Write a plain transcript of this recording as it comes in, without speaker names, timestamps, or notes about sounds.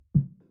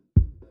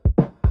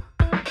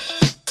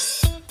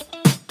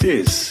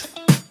This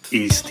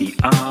is the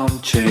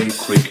Armchair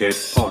Cricket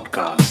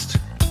Podcast.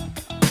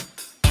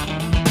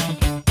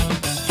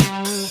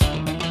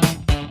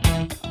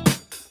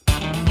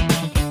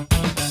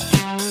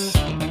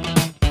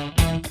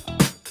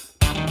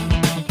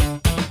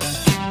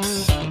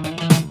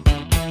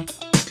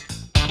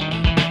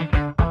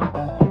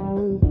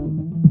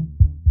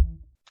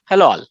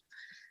 Hello, all.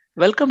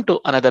 Welcome to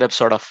another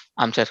episode of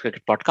Armchair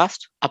Cricket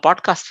Podcast, a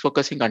podcast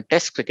focusing on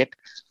Test cricket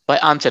by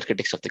armchair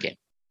critics of the game.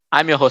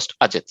 I'm your host,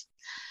 Ajit.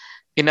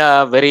 In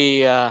a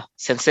very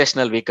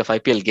sensational week of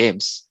IPL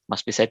games,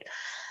 must be said,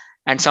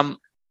 and some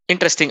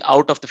interesting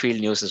out of the field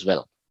news as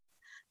well.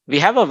 We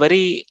have a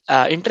very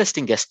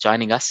interesting guest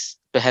joining us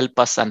to help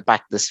us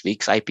unpack this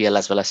week's IPL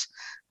as well as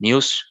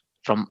news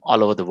from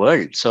all over the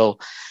world. So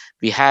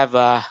we have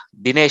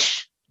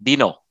Dinesh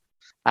Dino.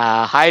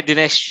 Hi,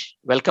 Dinesh.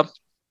 Welcome.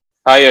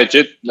 Hi,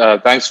 Ajit.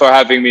 Thanks for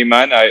having me,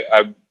 man.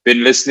 I've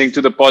been listening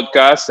to the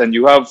podcast and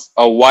you have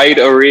a wide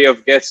array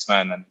of guests,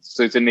 man. And it's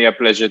certainly a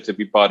pleasure to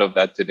be part of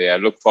that today. I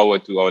look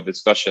forward to our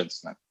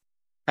discussions, man.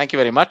 Thank you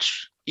very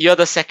much. You're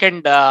the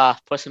second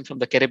person from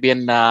the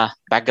Caribbean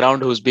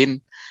background who's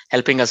been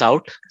helping us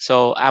out.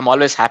 So I'm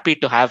always happy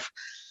to have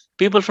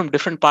people from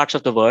different parts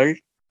of the world,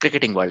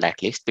 cricketing world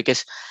at least,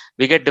 because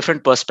we get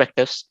different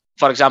perspectives.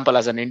 For example,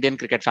 as an Indian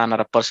cricket fan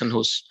or a person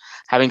who's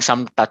having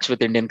some touch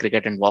with Indian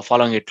cricket and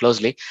following it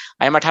closely,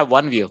 I might have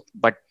one view,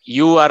 but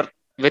you are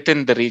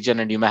within the region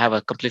and you may have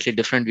a completely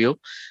different view.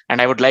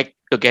 And I would like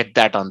to get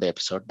that on the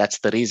episode. That's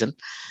the reason.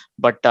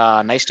 But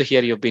nice to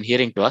hear you've been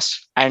hearing to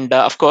us. And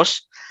of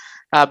course,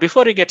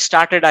 before we get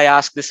started, I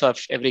ask this of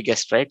every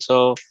guest, right?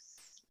 So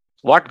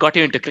what got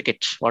you into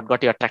cricket? What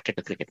got you attracted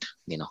to cricket?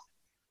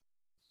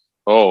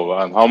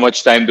 How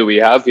much time do we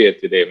have here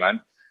today,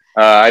 man?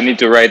 I need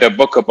to write a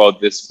book about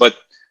this. But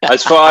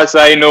as far as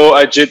I know,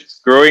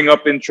 Ajit, growing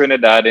up in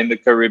Trinidad in the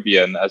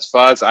Caribbean, as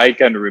far as I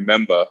can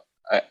remember,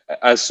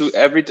 as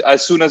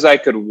soon as I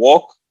could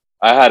walk,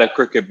 I had a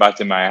cricket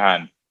bat in my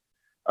hand.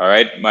 All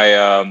right,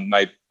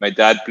 my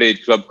dad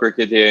played club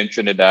cricket here in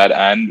Trinidad,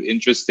 and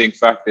interesting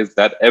fact is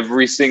that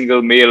every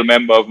single male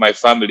member of my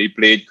family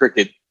played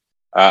cricket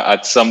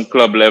at some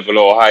club level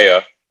or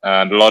higher,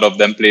 and a lot of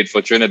them played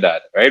for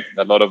Trinidad. Right,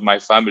 a lot of my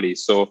family.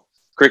 So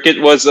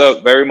cricket was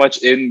very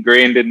much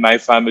ingrained in my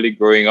family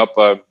growing up.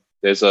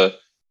 There's a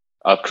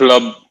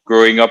club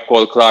growing up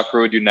called Clark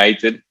Road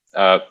United.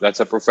 That's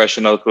a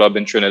professional club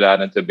in Trinidad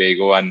and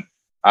Tobago. And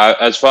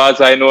as far as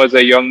I know, as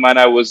a young man,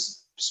 I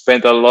was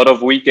spent a lot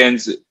of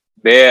weekends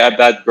there at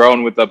that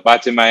ground with a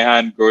bat in my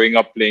hand growing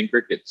up playing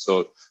cricket.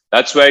 So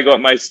that's where I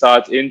got my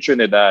start in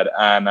Trinidad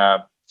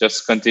and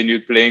just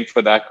continued playing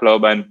for that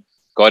club and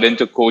got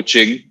into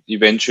coaching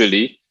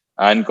eventually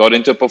and got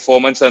into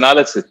performance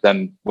analysis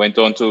and went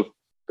on to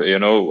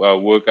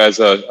work as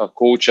a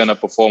coach and a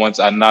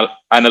performance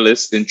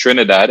analyst in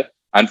Trinidad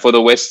and for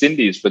the West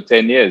Indies for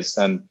 10 years.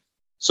 And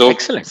so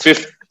excellent.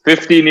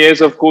 15 years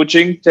of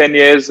coaching, 10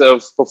 years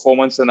of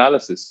performance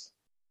analysis.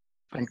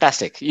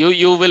 Fantastic.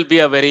 You will be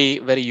a very,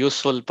 very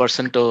useful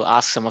person to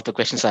ask some of the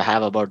questions I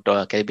have about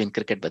Caribbean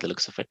cricket by the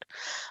looks of it.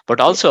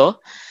 But also,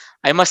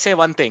 I must say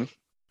one thing.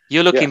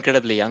 You look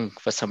incredibly young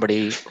for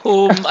somebody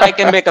whom I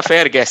can make a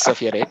fair guess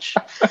of your age.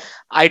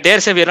 I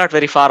dare say we're not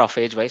very far off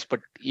age-wise, but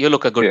you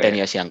look a good 10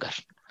 years younger.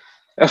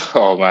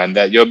 Oh, man,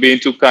 that you're being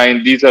too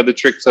kind. These are the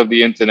tricks of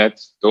the internet.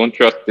 Don't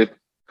trust it.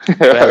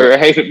 Well,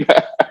 right?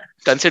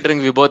 Considering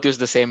we both use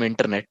the same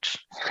internet,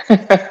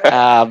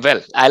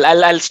 well,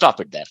 I'll stop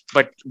it there.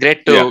 But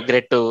great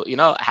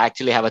to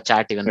actually have a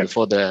chat even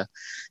before the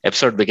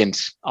episode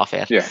begins off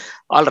air. Yeah.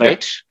 All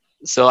right.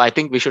 Yeah. So I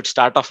think we should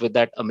start off with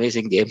that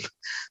amazing game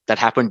that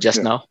happened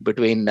just now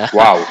between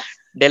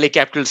Delhi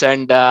Capitals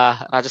and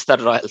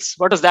Rajasthan Royals.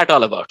 What is that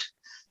all about?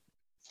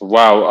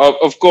 Wow.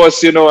 Of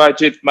course,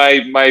 Ajit,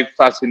 my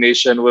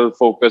fascination will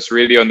focus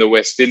really on the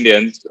West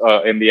Indians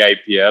in the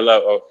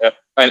IPL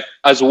and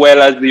as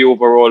well as the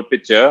overall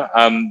picture.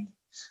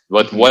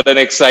 But what an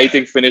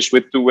exciting finish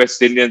with two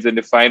West Indians in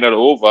the final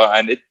over.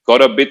 And it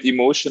got a bit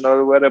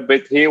emotional, went a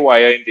bit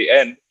haywire in the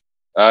end.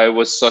 It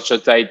was such a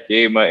tight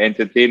game, an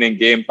entertaining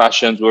game.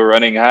 Passions were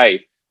running high.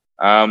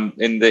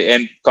 In the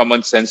end,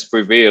 common sense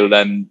prevailed,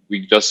 and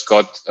we just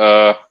got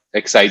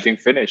exciting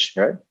finish,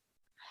 right?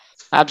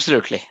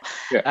 Absolutely.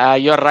 Yeah.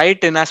 You're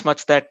right in as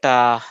much that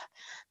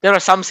there are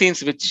some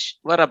scenes which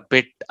were a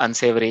bit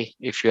unsavory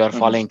if you are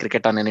following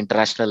cricket on an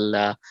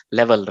international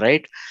level,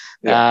 right?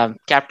 Yeah.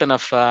 Captain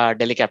of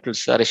Delhi Capitals,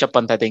 Rishabh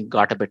Pant, I think,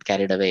 got a bit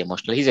carried away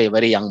emotionally. He's a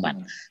very young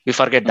man. We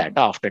forget that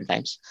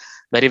oftentimes.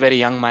 Very, very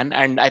young man.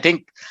 And I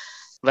think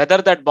whether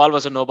that ball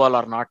was a no ball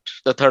or not,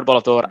 the third ball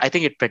of the over, I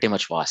think it pretty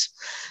much was.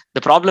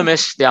 The problem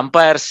is the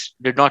umpires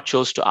did not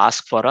choose to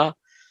ask for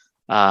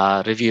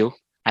a review.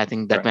 I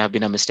think that may have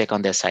been a mistake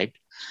on their side.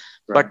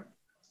 Right. But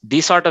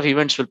these sort of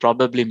events will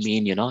probably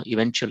mean,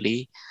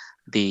 eventually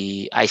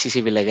the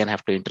ICC will again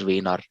have to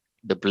intervene, or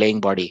the playing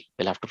body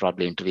will have to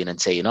probably intervene and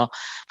say,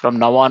 from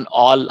now on,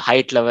 all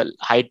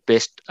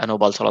height-based no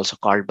balls are also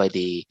called by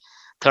the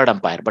third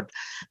umpire. But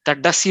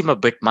that does seem a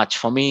bit much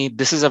for me.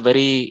 This is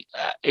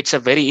it's a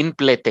very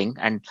in-play thing.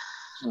 And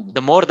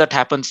the more that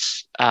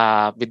happens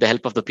with the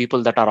help of the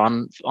people that are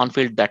on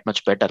field, that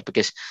much better.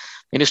 Because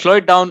when you slow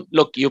it down,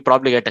 look, you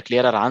probably get a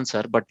clearer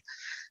answer, but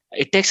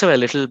it takes away a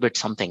little bit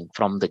something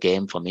from the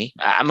game for me.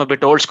 I'm a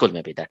bit old school,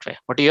 maybe that way.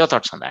 What are your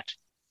thoughts on that?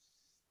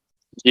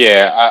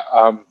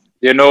 Yeah,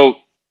 you know,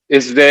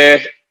 is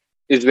there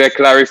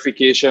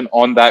clarification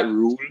on that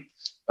rule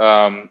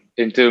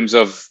in terms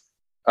of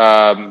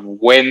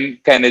when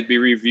can it be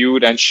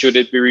reviewed and should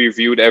it be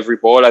reviewed every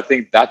ball? I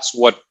think that's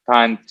what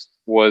Pant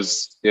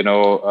was,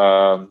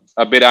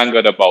 a bit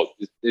angered about.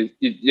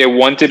 They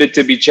wanted it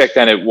to be checked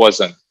and it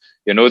wasn't.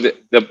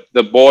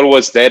 The ball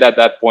was dead at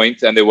that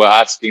point and they were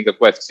asking the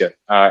question.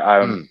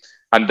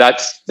 And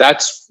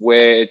that's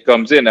where it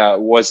comes in.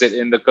 Was it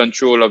in the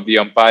control of the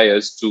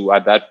umpires to,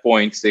 at that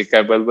point, say,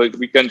 okay, well,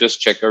 we can just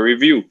check a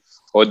review?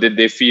 Or did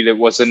they feel it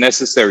wasn't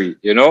necessary,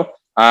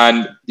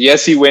 And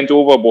yes, he went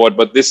overboard,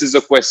 but this is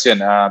a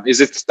question.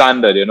 Is it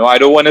standard? I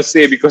don't want to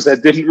say because I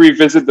didn't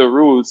revisit the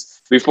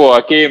rules before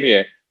I came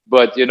here.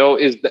 But,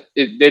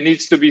 there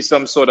needs to be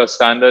some sort of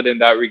standard in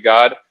that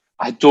regard.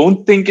 I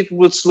don't think it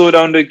will slow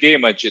down the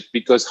game, Ajit,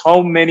 because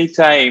how many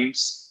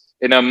times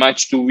in a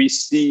match do we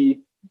see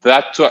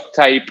that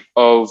type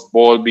of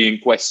ball being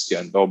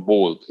questioned or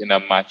bowled in a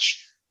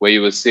match where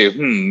you will say,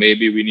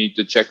 maybe we need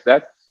to check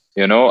that,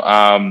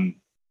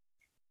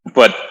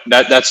 but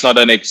that's not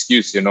an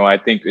excuse, I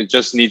think it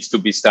just needs to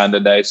be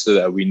standardized so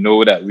that we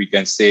know that we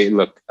can say,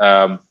 look,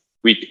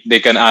 they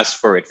can ask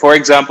for it. For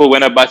example,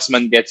 when a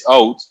batsman gets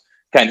out,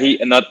 can he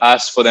not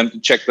ask for them to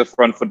check the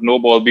front foot no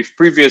ball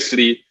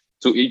previously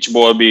to each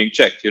ball being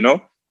checked,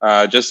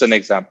 just an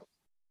example.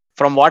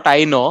 From what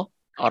I know,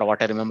 or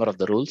what I remember of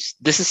the rules,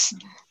 this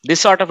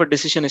sort of a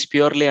decision is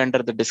purely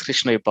under the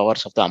discretionary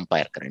powers of the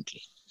umpire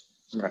currently.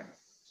 Right.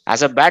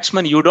 As a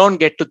batsman, you don't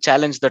get to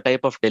challenge the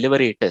type of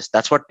delivery it is.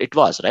 That's what it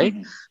was, right?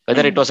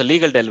 Whether it was a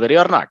legal delivery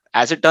or not.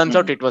 As it turns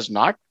out, it was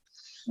not.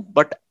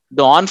 But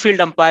the on-field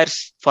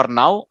umpires for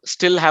now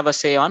still have a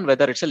say on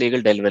whether it's a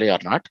legal delivery or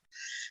not.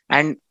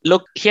 And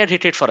look, he had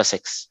hit it for a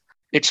 6.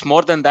 It's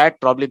more than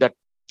that. Probably that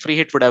free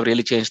hit would have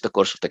really changed the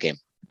course of the game.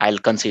 I'll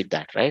concede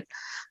that, right?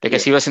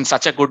 Because he was in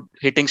such a good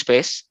hitting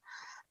space.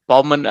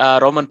 Roman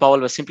Powell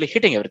was simply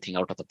hitting everything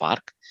out of the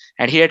park.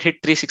 And he had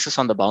hit 3 6s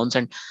on the bounce.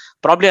 And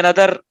probably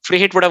another free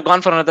hit would have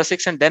gone for another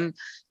 6. And then,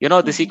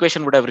 this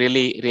equation would have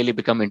really, really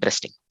become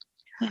interesting.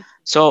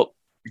 So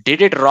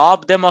did it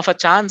rob them of a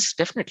chance?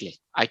 Definitely.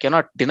 I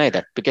cannot deny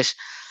that. Because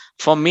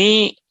for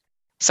me,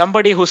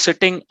 somebody who's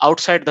sitting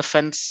outside the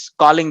fence,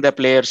 calling the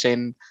players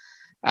in,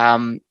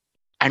 and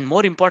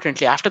more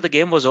importantly, after the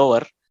game was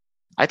over,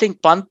 I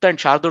think Pant and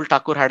Shardul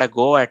Thakur had a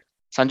go at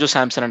Sanju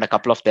Samson and a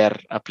couple of their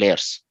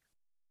players.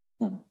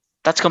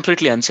 That's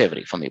completely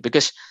unsavory for me,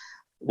 because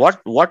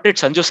what did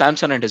Sanju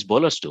Samson and his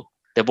bowlers do?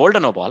 They bowled a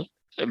no ball.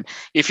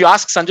 If you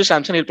ask Sanju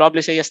Samson, he'll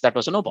probably say, yes, that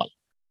was a no ball.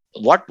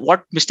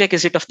 What mistake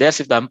is it of theirs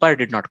if the umpire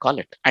did not call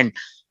it? And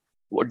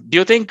do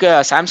you think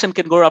Samson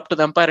can go up to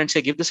the umpire and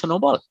say, give this a no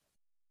ball?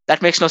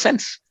 That makes no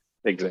sense.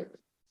 Exactly.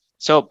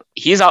 So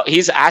he's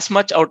as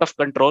much out of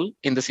control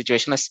in the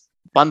situation as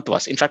Pant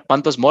was. In fact,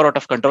 Pant was more out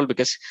of control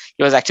because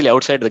he was actually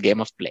outside the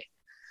game of play.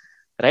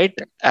 Right?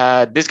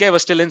 This guy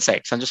was still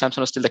inside. Sanju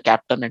Samson was still the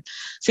captain. And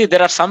see,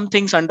 there are some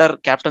things under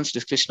captain's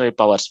discretionary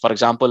powers. For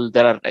example,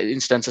 there are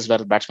instances where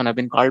batsmen have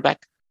been called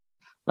back.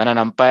 When an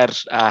umpire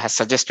has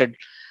suggested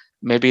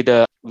maybe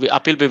the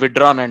appeal be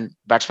withdrawn and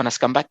batsman has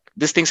come back.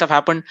 These things have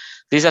happened.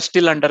 These are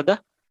still under the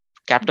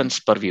captain's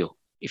purview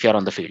if you're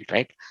on the field,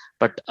 right?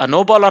 But a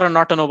no ball or a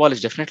not a no ball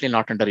is definitely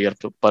not under your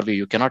purview.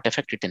 You cannot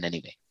affect it in any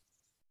way.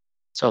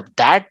 So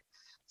that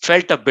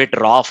felt a bit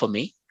raw for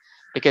me,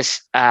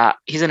 because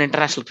he's an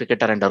international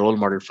cricketer and a role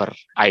model for,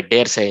 I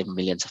dare say,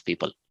 millions of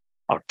people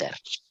out there.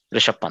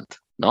 Rishabh Pant,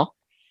 no?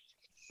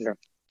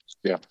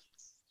 Yeah.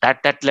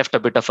 That left a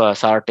bit of a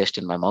sour taste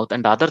in my mouth.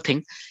 And the other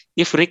thing,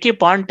 if Ricky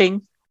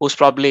Ponting, who's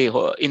probably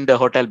in the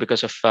hotel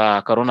because of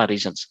corona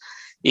reasons,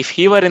 if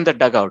he were in the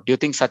dugout, do you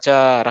think such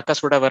a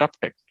ruckus would have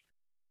erupted?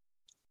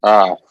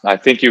 I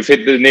think you've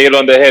hit the nail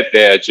on the head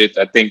there, Ajit.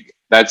 I think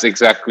that's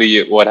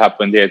exactly what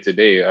happened here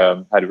today.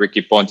 Had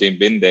Ricky Ponting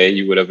been there,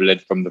 he would have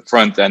led from the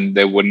front and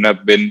there wouldn't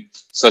have been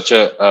such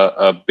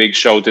a big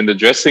shout in the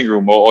dressing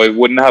room, or it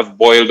wouldn't have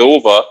boiled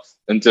over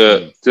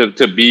into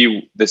to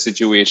be the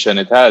situation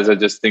it has. I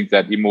just think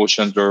that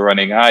emotions were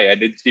running high. I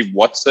did see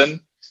Watson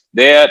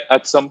there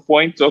at some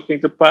point talking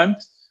to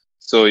Pant.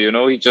 So,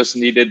 he just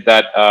needed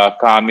that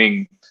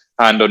calming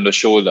hand on the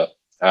shoulder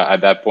at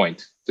that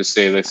point to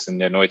say,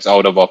 listen, it's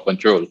out of our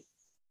control.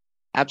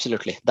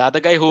 Absolutely. The other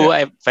guy who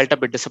I felt a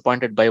bit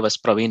disappointed by was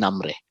Praveen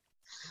Amre,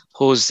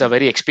 who's a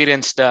very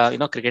experienced,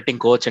 cricketing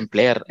coach and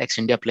player,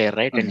 ex-India player,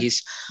 right? And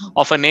he's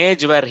of an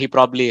age where he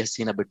probably has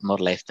seen a bit more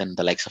life than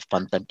the likes of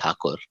Pant and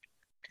Thakur.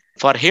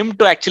 For him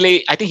to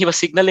actually, I think he was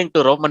signaling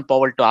to Roman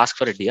Powell to ask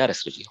for a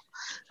DRS review.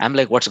 I'm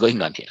like, what's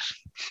going on here?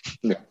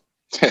 Yeah.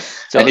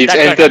 So and he's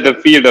entered the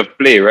field of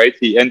play, right?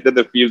 He entered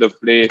the field of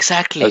play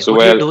exactly as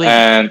well.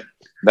 And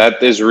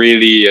that is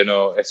really,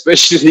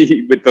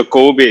 especially with the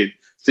COVID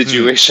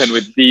situation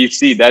with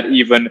DC, that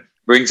even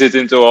brings it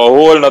into a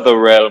whole other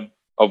realm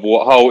of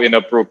how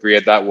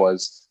inappropriate that was.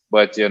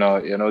 But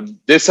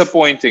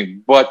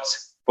disappointing. But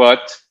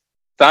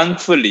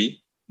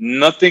thankfully,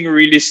 nothing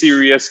really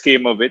serious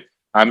came of it.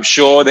 I'm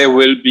sure there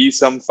will be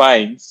some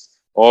fines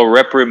or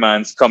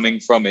reprimands coming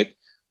from it.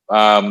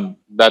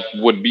 That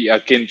would be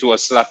akin to a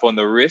slap on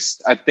the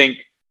wrist. I think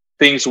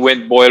things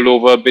went boiled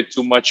over a bit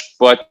too much,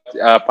 but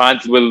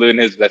Pant will learn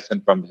his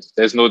lesson from this.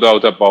 There's no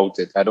doubt about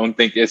it. I don't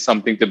think it's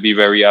something to be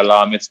very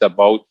alarmist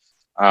about.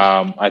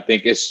 I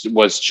think it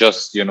was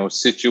just,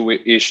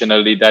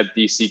 situationally that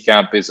DC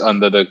camp is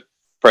under the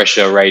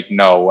pressure right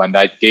now, and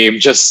that game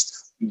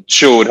just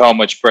showed how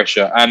much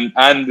pressure.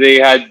 And they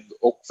had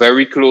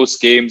very close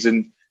games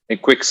in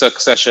quick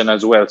succession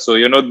as well. So,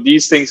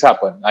 these things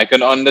happen. I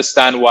can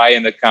understand why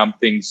in the camp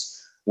things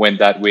went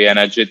that way. And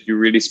Ajit, you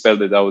really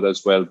spelled it out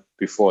as well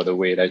before the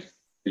way that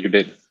you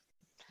did.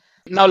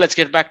 Now let's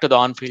get back to the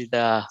on-field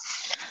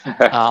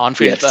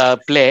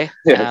play.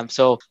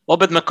 So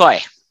Obed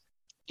McCoy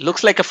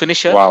looks like a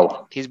finisher.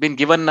 Wow. He's been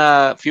given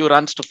a few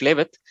runs to play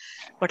with,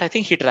 but I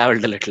think he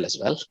traveled a little as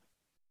well.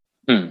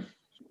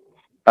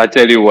 I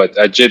tell you what,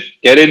 Ajit,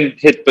 getting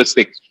hit for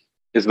six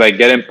is like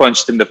getting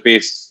punched in the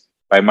face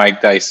by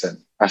Mike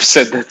Tyson. I've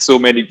said that so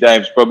many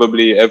times,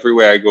 probably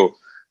everywhere I go.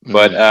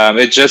 But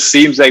it just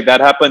seems like that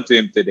happened to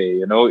him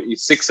today.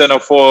 He's 6 and a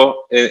 4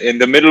 in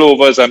the middle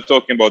overs. I'm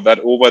talking about that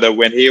over that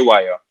went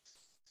haywire.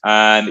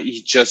 And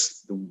he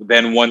just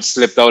then one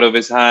slipped out of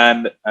his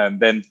hand, and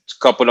then a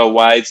couple of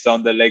wides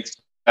down the leg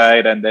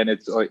side. And then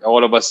it's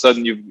all of a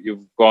sudden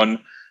you've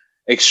gone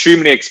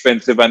extremely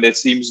expensive, and there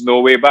seems no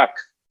way back.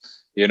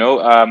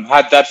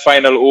 Had that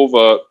final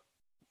over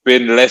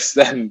been less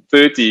than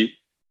 30,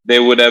 they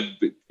would have,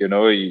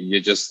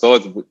 you just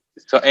thought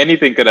so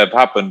anything could have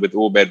happened with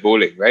Obed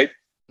bowling, right?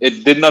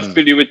 It did not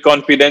fill you with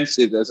confidence.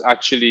 It was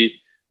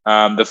actually,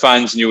 the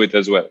fans knew it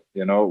as well.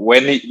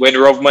 When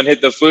Rovman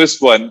hit the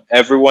first one,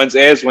 everyone's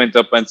ears went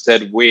up and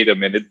said, wait a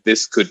minute,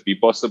 this could be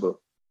possible.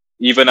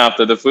 Even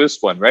after the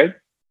first one, right?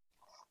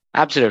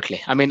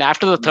 Absolutely. I mean,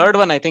 after the third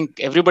one, I think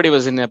everybody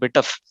was in a bit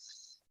of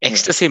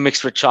ecstasy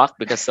mixed with shock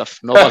because of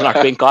no ball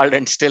not being called,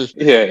 and still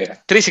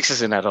 3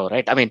 sixes in a row,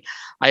 right? I mean,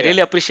 I really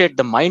appreciate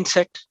the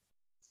mindset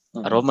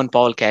Roman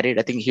Powell carried.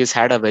 I think he's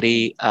had a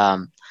very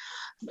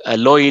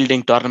low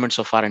yielding tournament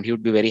so far, and he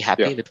would be very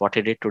happy with what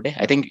he did today.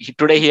 I think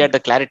today he had the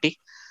clarity.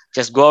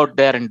 Just go out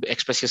there and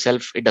express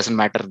yourself. It doesn't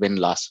matter win,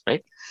 loss,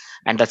 right?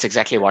 And that's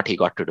exactly what he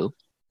got to do.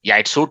 Yeah,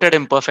 it suited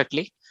him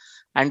perfectly.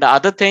 And the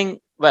other thing,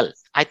 well,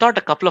 I thought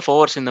a couple of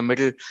overs in the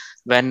middle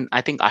when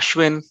I think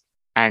Ashwin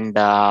and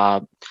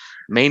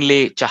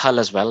mainly Chahal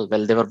as well,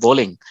 they were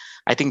bowling.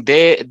 I think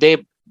they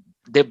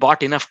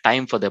bought enough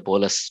time for their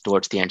bowlers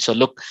towards the end. So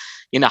look,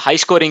 in a high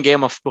scoring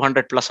game of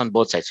 200 plus on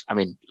both sides, I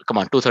mean, come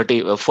on,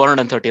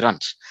 430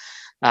 runs.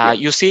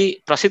 You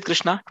see Prasidh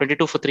Krishna,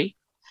 22 for 3,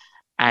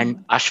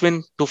 and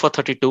Ashwin, 2 for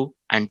 32,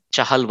 and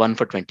Chahal, 1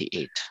 for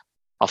 28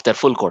 of their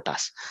full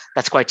quotas.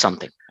 That's quite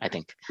something, I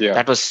think.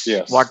 That was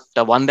what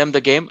won them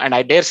the game. And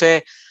I dare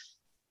say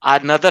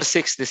another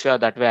 6 this way or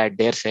that way, I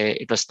dare say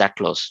it was that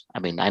close. I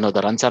mean, I know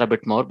the runs are a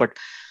bit more, but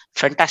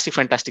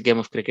fantastic game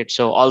of cricket.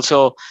 So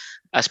also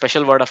a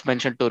special word of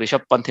mention to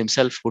Rishabh Pant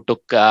himself, who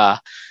took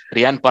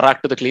Riyan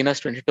Parag to the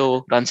cleaners,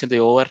 22 runs in the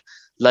over.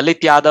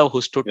 Lalit Yadav,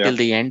 who stood till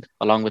the end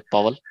along with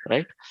Powell,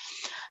 right?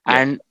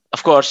 And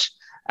of course,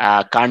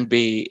 can't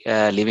be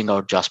leaving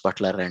out Joss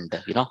Butler and,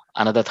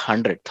 another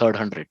third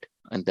 100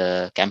 in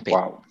the campaign.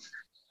 Wow.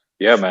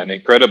 Yeah, man,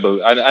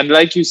 incredible. And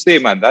like you say,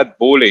 man, that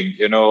bowling,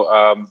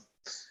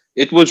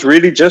 it was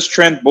really just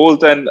Trent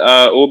Bolt and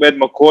Obed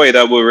McCoy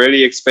that were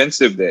really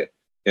expensive there.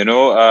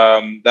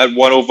 That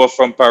one over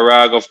from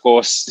Parag, of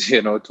course,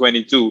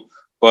 22.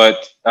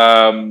 But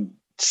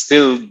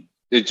still,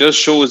 it just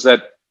shows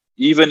that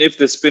even if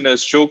the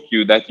spinners choke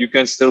you, that you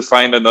can still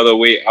find another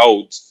way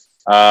out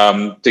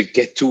to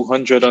get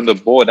 200 on the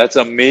board. That's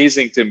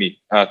amazing to me,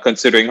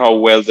 considering how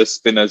well the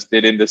spinners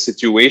did in the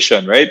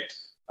situation, right?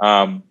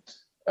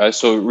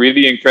 So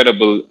really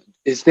incredible.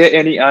 Is there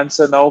any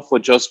answer now for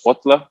Joss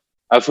Butler?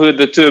 I've heard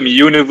the term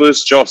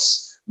Universe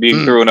Joss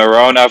being thrown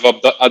around. I've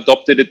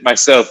adopted it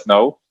myself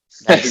now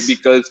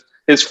because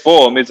his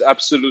form is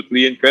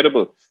absolutely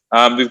incredible.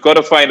 We've got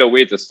to find a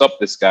way to stop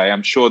this guy.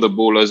 I'm sure the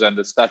bowlers and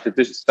the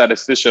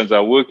statisticians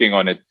are working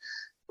on it,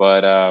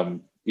 but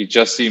he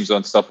just seems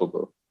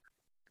unstoppable.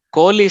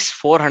 Kohli's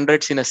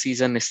 400s in a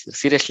season is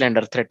seriously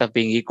under threat of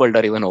being equaled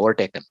or even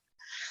overtaken.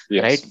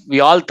 Right? We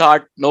all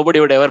thought nobody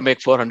would ever make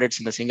 400s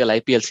in a single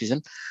IPL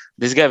season.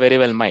 This guy very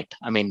well might.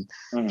 I mean,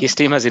 his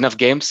team has enough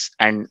games,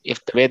 and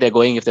if the way they're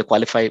going, if they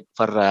qualify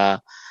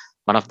for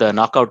one of the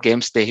knockout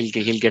games,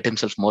 he'll get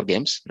himself more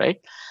games, right?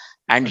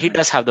 And he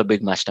does have the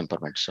big match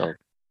temperament, so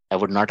I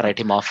would not write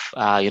him off,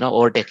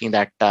 overtaking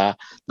that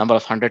number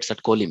of hundreds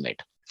that Kohli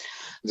made.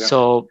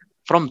 So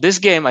from this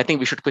game, I think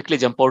we should quickly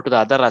jump over to the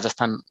other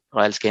Rajasthan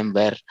Royals game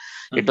where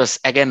it was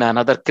again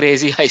another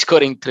crazy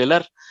high-scoring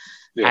thriller.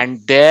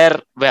 And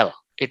there,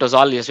 it was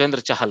all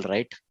Yuzvendra Chahal,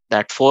 right?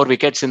 That 4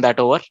 wickets in that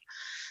over.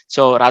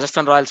 So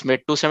Rajasthan Royals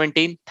made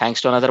 217 thanks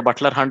to another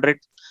Butler 100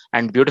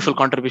 and beautiful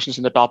contributions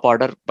in the top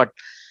order. But,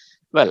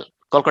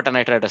 Kolkata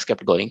Knight Riders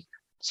kept going.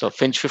 So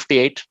Finch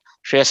 58,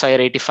 Shreyas Iyer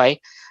 85,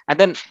 and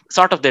then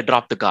sort of they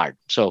dropped the guard.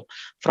 So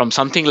from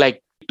something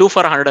like 2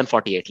 for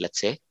 148, let's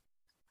say,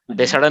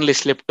 they suddenly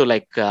slipped to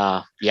 8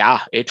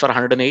 for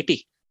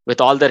 180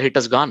 with all their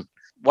hitters gone.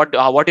 What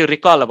do you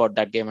recall about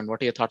that game, and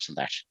what are your thoughts on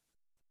that?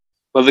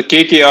 Well, the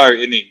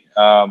KKR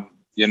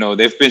inning,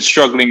 they've been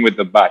struggling with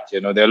the bat.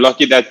 They're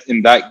lucky that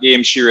in that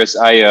game, Shreyas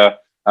Iyer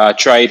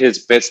tried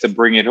his best to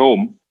bring it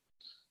home.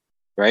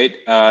 Right?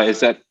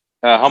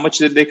 How much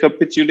did they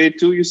capitulate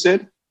to, you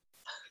said?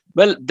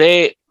 Well,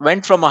 they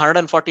went from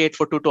 148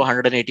 for 2 to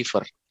 180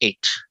 for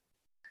 8.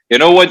 You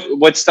know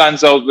what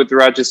stands out with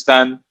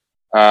Rajasthan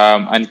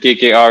and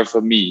KKR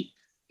for me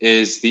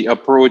is the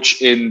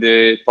approach in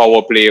the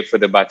power play for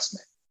the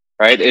batsmen.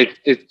 Right?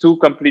 It's two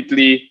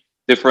completely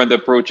different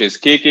approaches.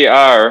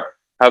 KKR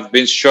have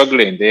been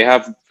struggling. They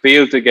have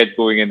failed to get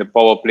going in the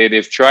power play.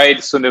 They've tried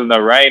Sunil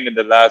Narine in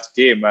the last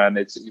game, and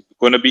it's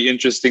going to be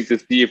interesting to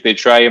see if they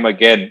try him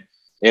again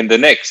in the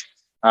next.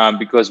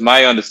 Because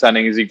my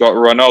understanding is he got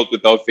run out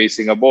without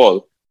facing a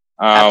ball.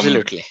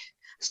 Absolutely.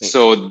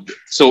 So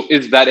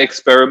is that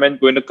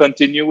experiment going to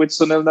continue with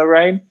Sunil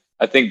Narine?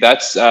 I think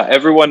that's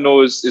everyone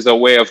is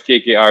aware of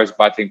KKR's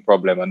batting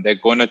problem, and they're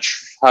going to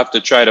have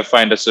to try to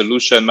find a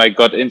solution. My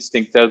gut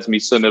instinct tells me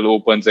Sunil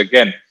opens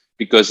again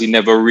because he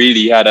never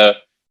really had a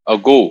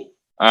go.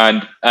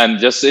 And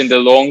just in the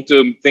long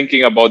term,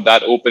 thinking about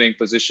that opening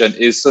position,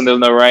 is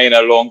Sunil Narine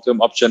a long-term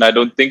option? I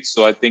don't think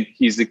so. I think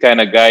he's the kind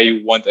of guy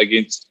you want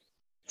against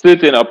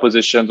certain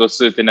oppositions or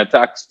certain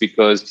attacks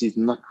because he's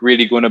not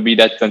really going to be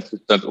that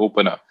consistent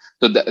opener.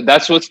 So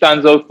that's what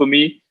stands out for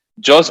me.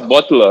 Josh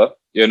Butler,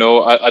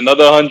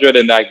 another 100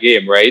 in that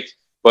game, right?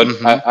 But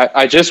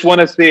I just want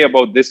to say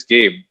about this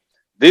game.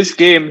 This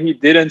game, he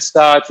didn't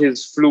start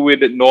his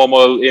fluid,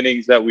 normal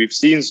innings that we've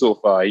seen so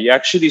far. He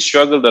actually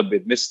struggled a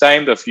bit,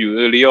 mistimed a few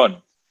early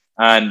on.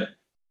 And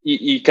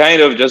he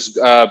kind of just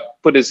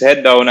put his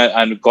head down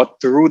and got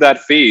through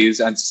that phase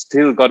and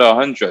still got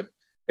 100.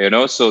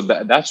 So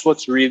that's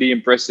what's really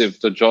impressive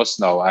to Josh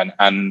now.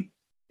 And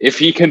if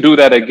he can do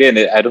that again,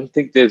 I don't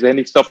think there's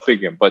any stopping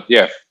him. But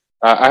yeah,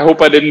 I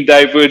hope I didn't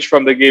diverge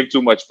from the game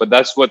too much, but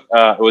that's what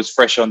was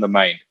fresh on the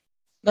mind.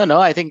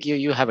 No, I think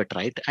you have it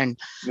right. And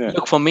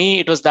look, for me,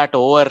 it was that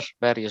over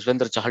where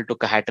Yuzvendra Chahal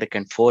took a hat-trick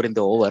and 4 in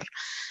the over.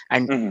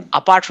 And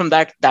apart from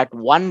that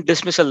one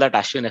dismissal that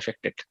Ashwin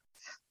affected,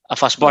 a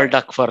first ball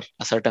duck for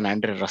a certain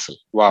Andre Russell.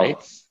 Wow. Right?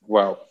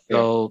 Wow. Yeah.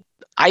 So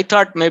I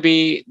thought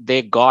maybe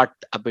they got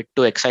a bit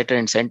too excited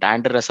and sent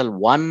Andre Russell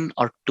 1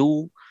 or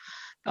 2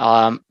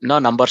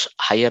 numbers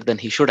higher than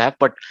he should have.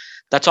 But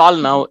that's all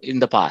now in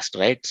the past,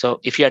 right?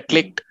 So if he had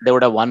clicked, they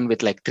would have won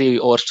with 3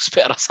 overs to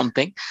spare or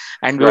something,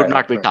 and we would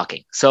not be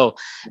talking. So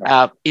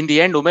in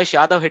the end, Umesh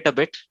Yadav hit a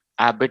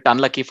bit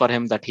unlucky for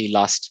him that he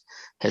lost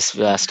his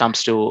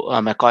stumps to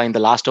McCoy in the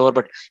last over,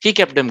 but he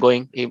kept them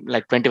going,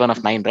 21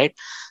 of 9, right?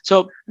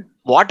 So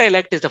what I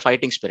liked is the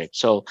fighting spirit.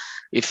 So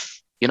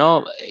if you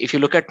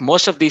look at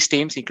most of these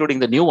teams, including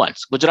the new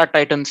ones, Gujarat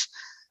Titans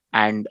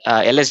and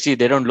LSG,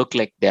 they don't look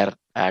like they're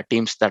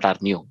teams that are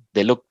new.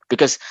 They look,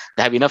 because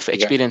they have enough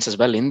experience as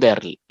well in their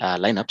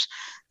lineups.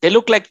 They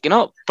look like,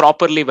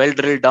 properly well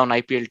drilled down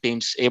IPL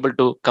teams, able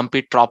to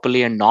compete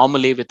properly and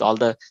normally with all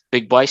the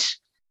big boys,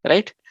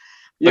 right?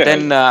 But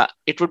then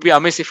it would be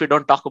amiss if we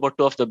don't talk about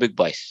 2 of the big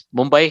boys.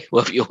 Mumbai, who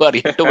are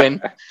yet to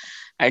win,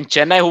 and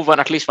Chennai, who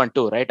at least won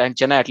 2, right? And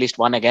Chennai at least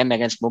won again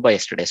against Mumbai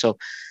yesterday. So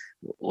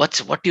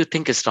what do you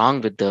think is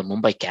wrong with the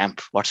Mumbai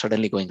camp? What's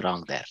suddenly going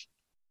wrong there?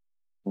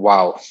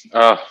 Wow.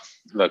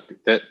 Look,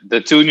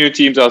 the 2 new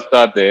teams, I'll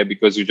start there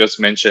because you just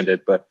mentioned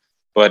it, but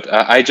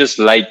I just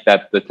like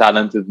that the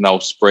talent is now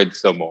spread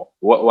some more.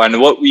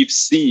 What we've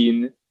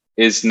seen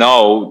is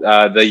now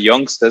the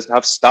youngsters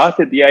have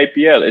started the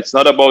IPL. It's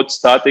not about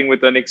starting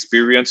with an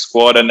experienced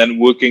squad and then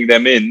working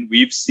them in.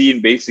 We've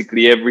seen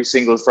basically every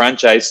single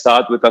franchise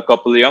start with a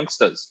couple of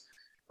youngsters,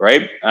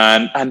 right?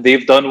 And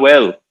they've done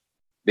well.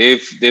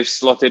 They've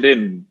slotted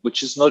in,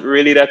 which is not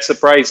really that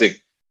surprising.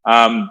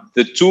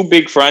 The 2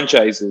 big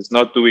franchises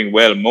not doing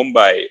well,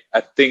 Mumbai,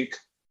 I think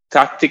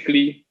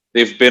tactically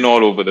they've been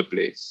all over the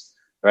place,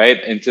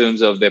 right? In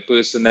terms of their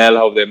personnel,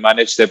 how they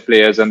manage their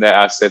players and their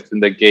assets in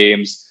the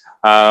games.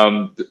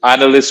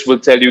 Analysts will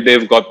tell you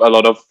they've got a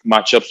lot of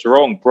matchups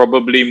wrong,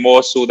 probably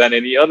more so than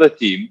any other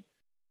team,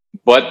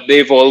 but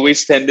they've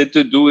always tended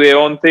to do their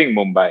own thing,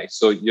 Mumbai.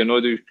 So,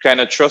 they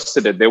kind of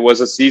trusted it. There was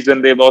a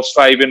season they lost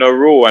 5 in a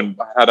row and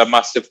had a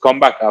massive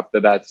comeback after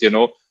that,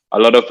 A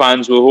lot of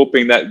fans were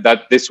hoping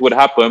that this would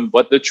happen,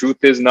 but the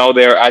truth is now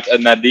they're at a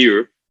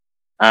nadir,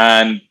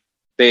 and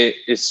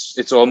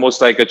it's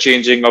almost like a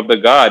changing of the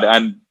guard.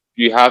 And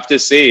you have to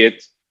say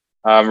it,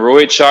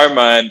 Rohit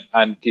Sharma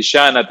and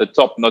Kishan at the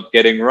top not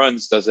getting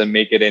runs doesn't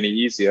make it any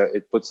easier.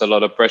 It puts a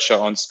lot of pressure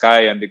on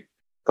Sky and a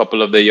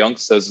couple of the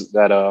youngsters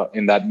that are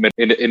in that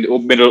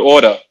middle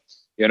order,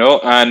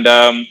 And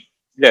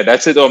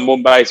that's it on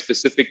Mumbai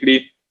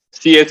specifically.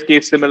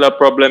 CSK, similar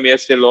problem.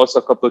 Yes, they lost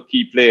a couple of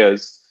key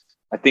players.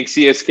 I think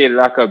CSK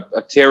lack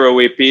a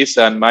tearaway pace,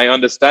 and my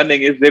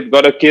understanding is they've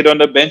got a kid on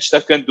the bench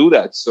that can do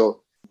that.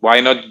 So why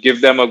not give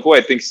them a go?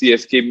 I think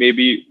CSK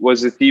maybe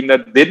was a team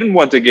that didn't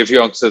want to give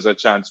youngsters a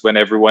chance when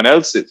everyone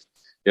else is.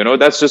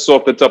 That's just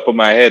off the top of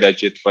my head,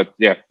 Ajit. But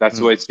yeah,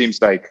 that's what it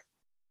seems like.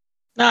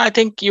 No, I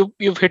think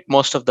you've hit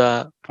most of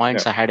the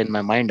points I had in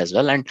my mind as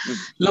well. And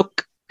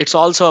look, it's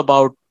also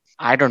about,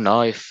 I don't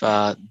know if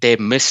they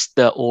missed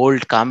the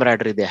old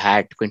camaraderie they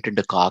had, Quinton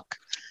de Kock,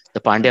 the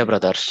Pandya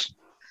brothers.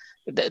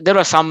 There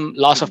was some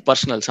loss of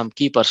personnel, some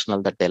key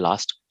personnel that they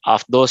lost.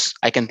 Of those,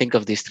 I can think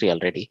of these three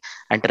already,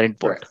 and Trent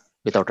Bolt,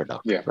 without a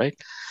doubt, right?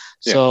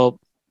 So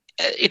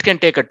it can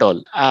take a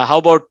toll. How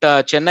about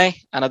Chennai?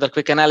 Another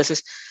quick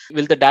analysis.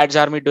 Will the Dad's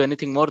Army do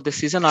anything more this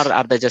season, or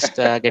are they just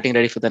getting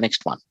ready for the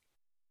next one?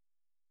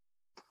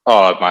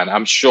 Oh man,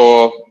 I'm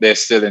sure they're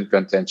still in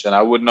contention.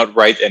 I would not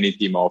write any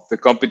team off. The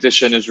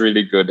competition is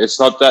really good. It's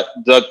not that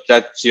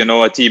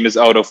a team is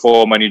out of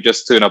form and you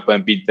just turn up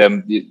and beat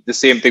them. The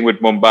same thing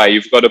with Mumbai.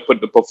 You've got to put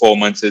the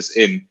performances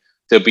in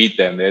to beat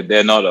them.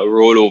 They're not a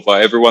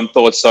rollover. Everyone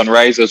thought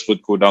Sunrisers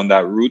would go down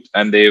that route,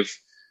 and they've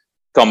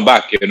come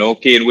back.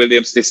 Kane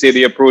Williams. They say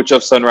the approach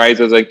of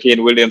Sunrisers and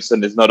Kane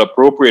Williamson is not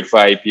appropriate for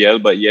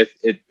IPL, but yet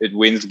it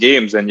wins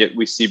games, and yet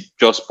we see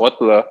Josh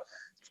Butler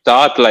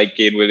start like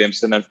Kane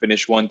Williamson and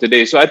finish one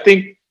today. So I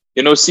think,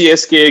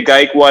 CSK,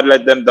 Gaikwad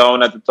let them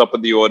down at the top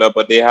of the order,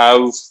 but they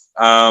have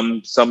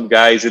some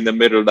guys in the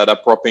middle that are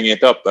propping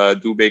it up.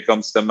 Dubé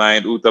comes to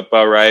mind, Uthappa,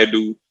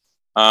 Rayudu,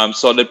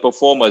 solid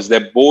performers.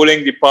 Their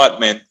bowling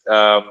department,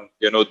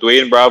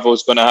 Dwayne Bravo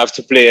is going to have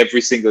to play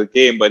every single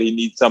game, but he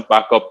needs some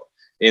backup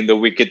in the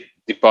wicket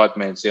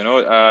departments.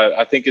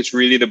 I think it's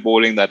really the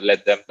bowling that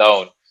let them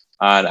down.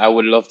 And I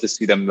would love to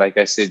see them, like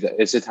I said,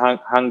 is it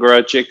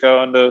Hangara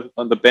Chika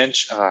on the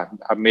bench? I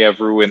may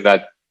have ruined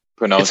that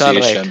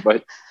pronunciation,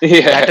 but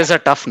yeah. That is a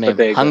tough name.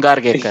 Hangar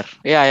Gekar.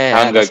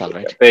 Yeah, that's all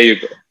right. There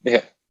you go.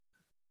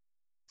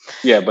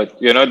 Yeah, but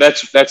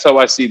that's how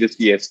I see the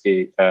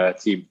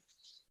CSK team.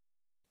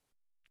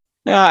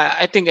 Yeah,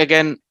 I think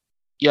again,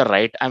 you're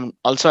right.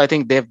 I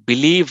think they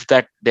believe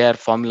that their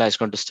formula is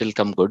going to still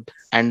come good,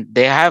 and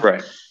they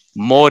have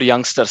more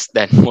youngsters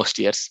than most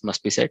years,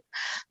 must be said.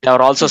 They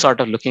are also sort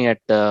of looking at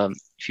the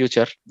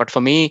future. But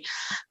for me,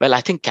 well,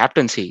 I think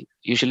captaincy,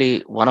 usually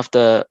one of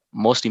the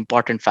most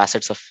important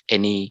facets of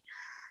any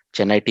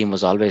Chennai team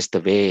was always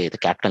the way the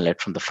captain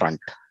led from the front,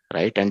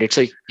 right? And it's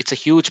a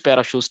huge pair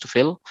of shoes to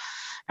fill.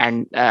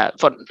 And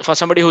for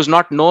somebody who's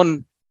not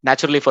known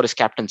naturally for his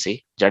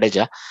captaincy,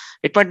 Jadeja,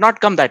 it might not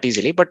come that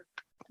easily, but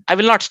I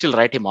will not still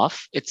write him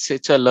off.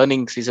 It's a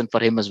learning season for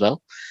him as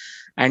well.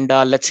 And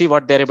let's see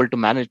what they're able to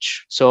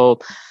manage. So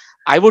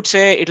I would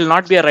say it will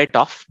not be a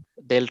write-off.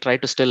 They'll try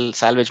to still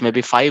salvage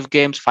maybe 5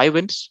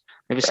 wins,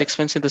 maybe 6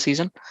 wins in the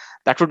season.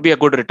 That would be a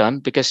good return,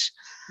 because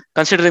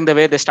considering the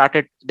way they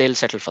started, they'll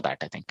settle for that,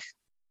 I think.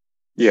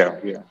 Yeah,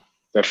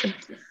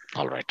 definitely.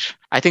 All right.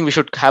 I think we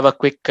should have a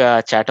quick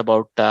chat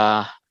about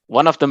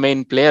one of the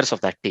main players of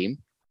that team,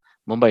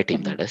 Mumbai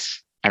team, that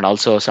is, and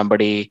also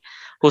somebody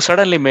who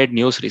suddenly made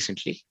news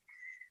recently.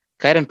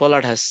 Kieron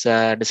Pollard has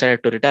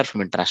decided to retire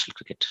from international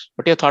cricket.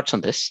 What are your thoughts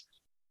on this?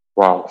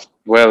 Wow.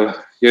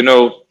 Well,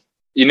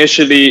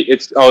 initially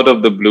it's out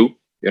of the blue.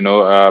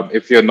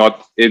 If you're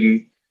not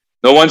in,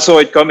 no one saw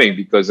it coming,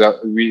 because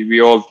we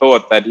all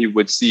thought that he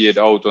would see it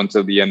out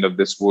until the end of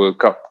this World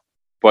Cup.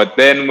 But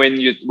then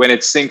when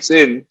it sinks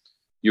in,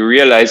 you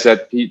realize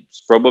that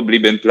he's probably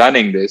been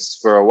planning this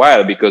for a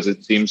while, because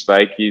it seems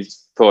like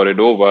he's thought it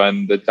over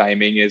and the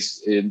timing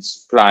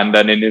is planned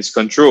and in his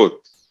control.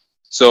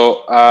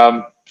 So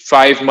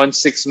 5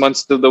 months, 6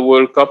 months till the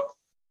World Cup.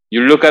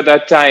 You look at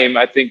that time,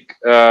 I think,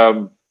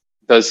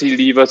 does he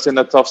leave us in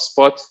a tough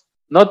spot?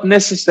 Not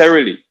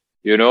necessarily.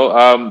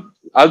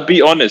 I'll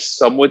be honest.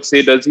 Some would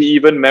say, does he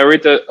even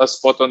merit a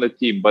spot on the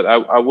team? But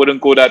I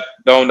wouldn't go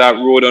down that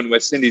road on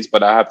West Indies,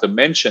 but I have to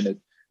mention it,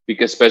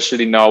 because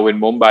especially now in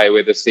Mumbai,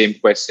 where the same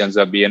questions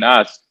are being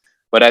asked.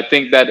 But I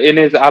think that in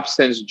his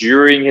absence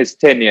during his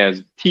tenure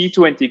as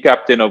T20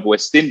 captain of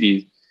West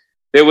Indies,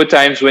 there were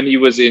times when he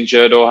was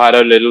injured or had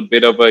a little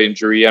bit of an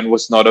injury and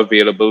was not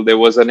available. There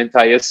was an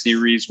entire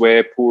series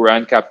where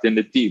Pooran captained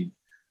the team,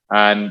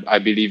 and I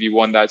believe he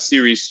won that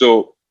series.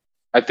 So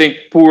I think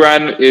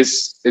Pooran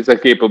is a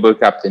capable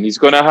captain. He's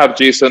going to have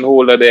Jason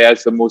Holder there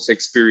as the most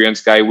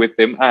experienced guy with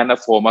him and a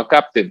former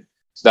captain.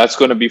 So that's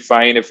going to be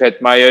fine. If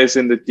Hetmeyer is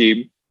in the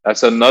team,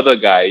 that's another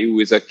guy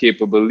who is a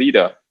capable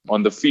leader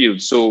on the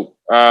field. So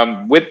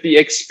with the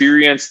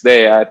experience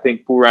there, I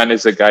think Pooran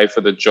is a guy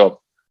for the job.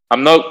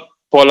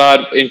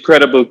 Pollard,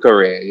 incredible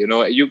career.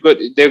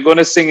 They're going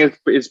to sing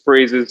his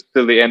praises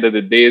till the end of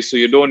the day, so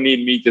you don't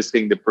need me to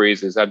sing the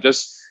praises. I'm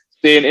just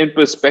saying, in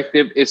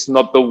perspective, it's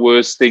not the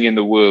worst thing in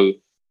the world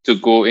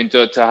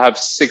to have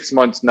 6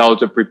 months now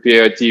to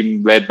prepare a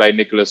team led by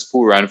Nicholas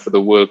Pooran for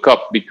the World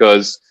Cup,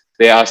 because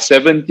there are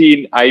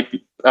 17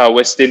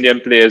 West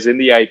Indian players in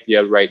the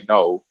IPL right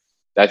now.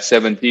 That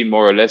 17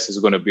 more or less is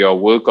going to be our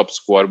World Cup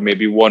squad.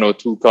 Maybe 1 or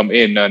 2 come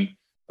in, and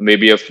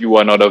maybe a few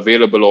are not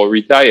available or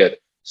retired.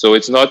 So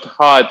it's not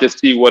hard to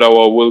see what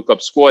our World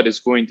Cup squad is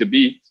going to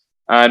be.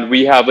 And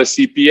we have a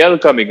CPL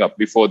coming up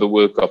before the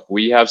World Cup.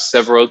 We have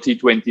several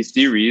T20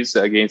 series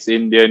against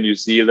India, New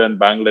Zealand,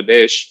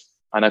 Bangladesh,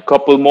 and a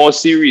couple more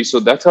series. So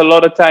that's a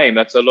lot of time.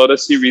 That's a lot of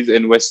series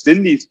in West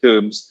Indies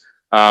terms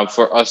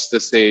for us to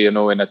say, in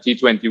a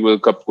T20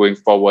 World Cup going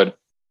forward.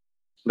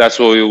 That's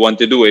what we want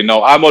to do. And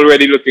now I'm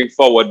already looking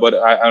forward, but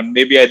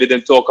maybe I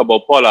didn't talk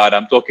about Pollard.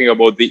 I'm talking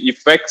about the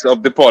effects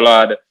of the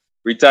Pollard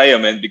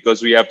retirement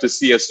because we have to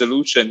see a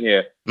solution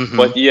here. Mm-hmm.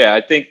 But yeah,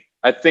 I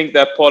think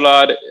that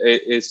Pollard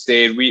is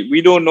saying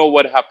we don't know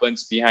what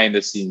happens behind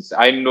the scenes.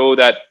 I know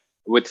that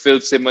with Phil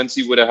Simmons,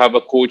 he would have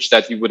a coach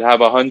that he would have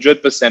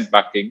 100%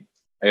 backing.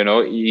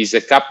 He's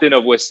a captain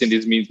of West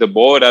Indies, means the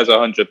board has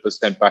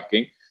 100%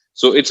 backing.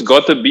 So it's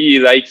got to be,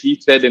 like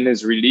he said in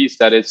his release,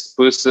 that it's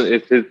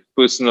his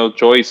personal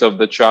choice of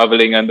the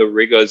traveling and the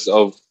rigors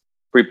of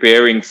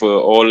preparing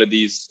for all of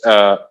these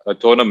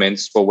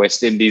tournaments for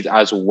West Indies,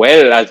 as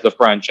well as the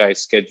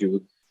franchise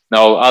schedule.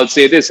 Now, I'll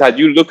say this, had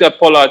you looked at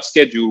Pollard's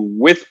schedule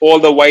with all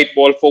the white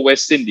ball for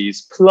West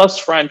Indies, plus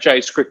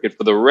franchise cricket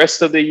for the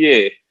rest of the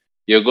year,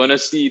 you're going to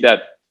see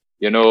that,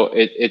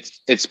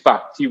 it's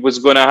packed. He was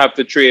going to have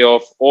to trade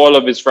off all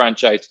of his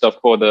franchise stuff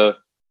for the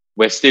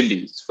West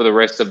Indies for the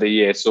rest of the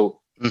year. So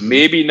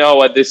maybe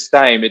now at this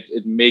time,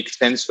 it makes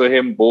sense for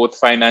him, both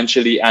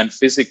financially and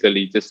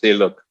physically, to say,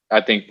 look, I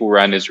think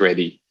Pooran is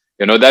ready.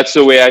 That's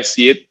the way I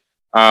see it.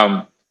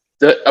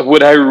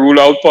 Would I rule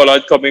out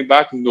Pollard coming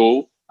back?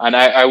 No. And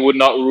I would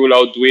not rule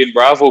out Dwayne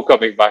Bravo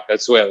coming back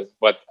as well.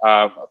 But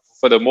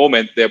for the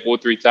moment, they're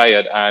both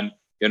retired. And,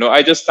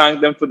 I just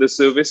thank them for the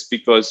service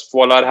because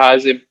Pollard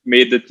has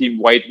made the team,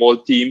 white ball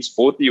teams,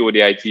 both the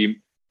ODI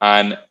team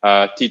and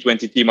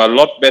T20 team, a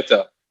lot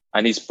better.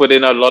 And he's put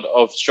in a lot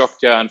of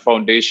structure and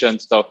foundation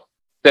stuff,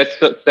 set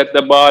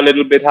the bar a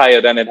little bit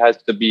higher than it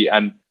has to be.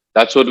 And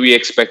that's what we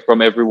expect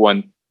from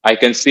everyone. I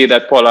can say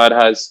that Pollard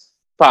has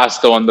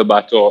passed on the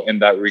baton in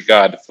that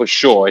regard, for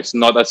sure. It's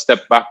not a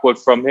step backward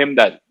from him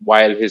that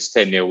while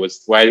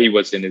he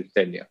was in his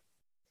tenure.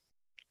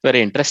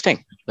 Very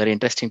interesting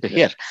to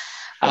hear.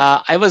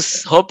 I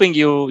was hoping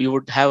you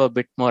would have a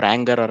bit more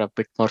anger or a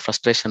bit more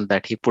frustration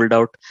that he pulled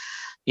out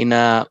in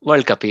a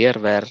World Cup year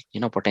where,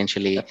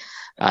 potentially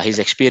his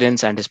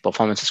experience and his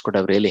performances could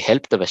have really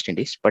helped the West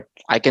Indies. But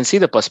I can see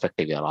the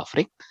perspective you're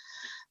offering.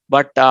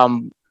 But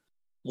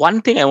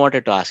one thing I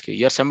wanted to ask you,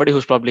 you're somebody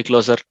who's probably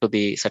closer to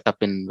the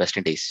setup in West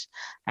Indies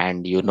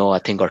and a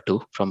thing or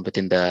two from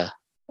within the,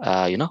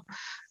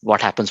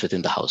 what happens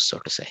within the house, so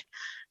to say.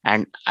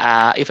 And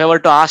if I were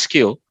to ask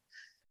you,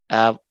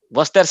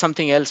 was there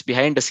something else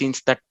behind the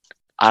scenes that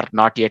are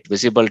not yet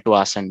visible to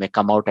us and may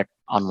come out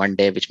on one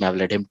day, which may have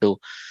led him to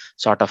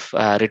sort of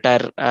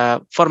retire,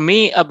 for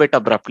me, a bit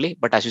abruptly,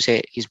 but as you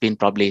say, he's been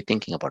probably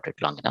thinking about it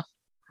long enough.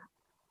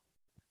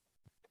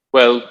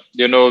 Well,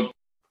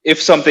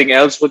 if something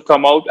else would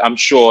come out, I'm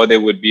sure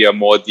there would be a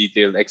more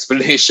detailed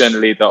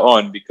explanation later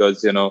on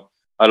because, a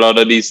lot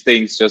of these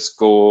things just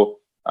go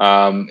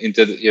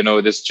into,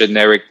 this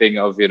generic thing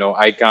of,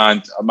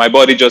 my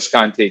body just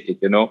can't take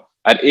it,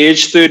 At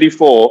age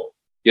 34,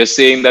 you're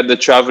saying that the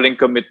traveling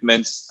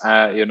commitments,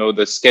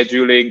 the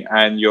scheduling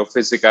and your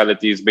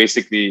physicality is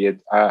basically it.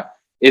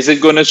 Is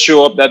it going to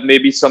show up that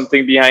maybe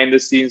something behind the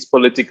scenes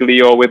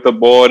politically or with the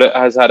board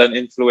has had an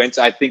influence?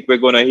 I think we're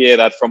going to hear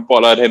that from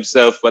Pollard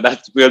himself, but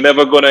we're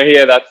never going to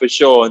hear that for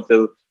sure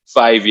until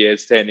 5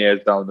 years, 10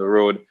 years down the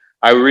road.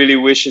 I really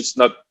wish it's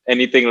not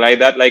anything like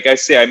that. Like I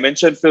say, I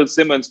mentioned Phil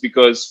Simmons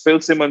because Phil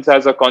Simmons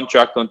has a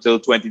contract until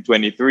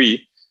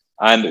 2023.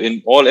 And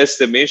in all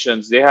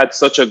estimations, they had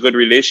such a good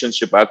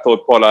relationship. I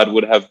thought Pollard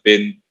would have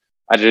been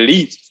at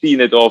least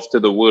seen it off to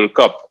the World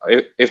Cup,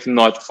 if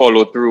not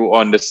follow through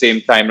on the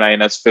same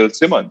timeline as Phil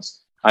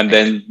Simmons. And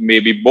then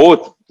maybe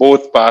both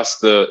pass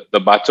the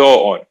baton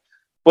on.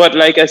 But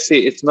like I say,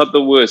 it's not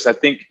the worst. I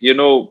think,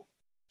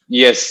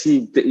 yes,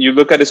 you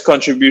look at his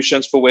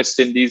contributions for West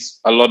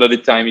Indies, a lot of the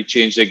time he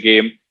changed the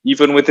game,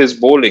 even with his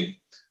bowling,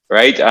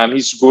 right?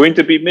 He's going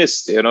to be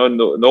missed.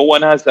 No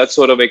one has that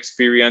sort of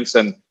experience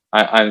and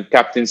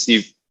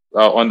captaincy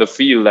on the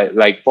field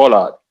like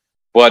Pollard.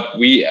 But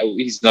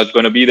he's not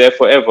going to be there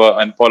forever.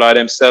 And Pollard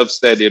himself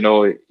said,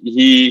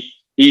 he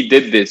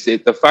did this.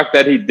 The fact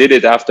that he did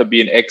it after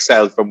being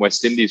exiled from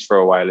West Indies for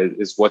a while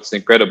is what's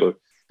incredible.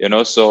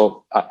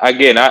 So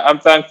again, I'm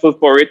thankful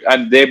for it.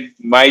 And there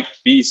might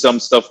be some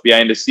stuff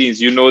behind the scenes.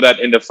 That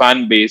in the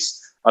fan base,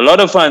 a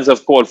lot of fans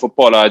have called for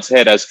Pollard's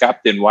head as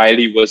captain while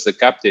he was the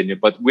captain.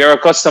 But we're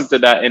accustomed to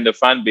that in the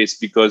fan base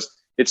because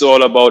it's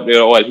all about,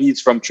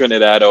 he's from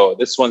Trinidad or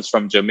this one's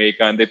from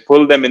Jamaica, and they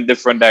pull them in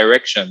different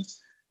directions,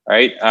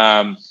 right?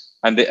 And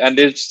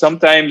there's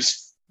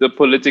sometimes the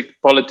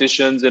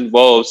politicians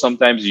involved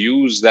sometimes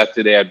use that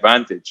to their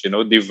advantage,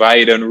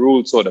 divide and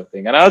rule sort of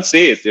thing. And I'll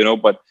say it,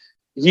 but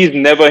he's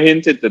never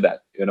hinted to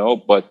that,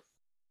 but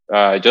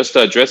just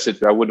to address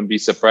it, I wouldn't be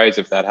surprised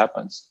if that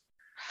happens.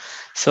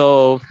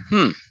 So,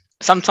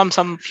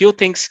 some few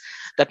things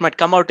that might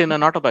come out in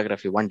an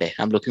autobiography one day.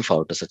 I'm looking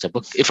forward to such a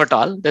book, if at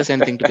all there's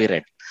anything to be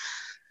read,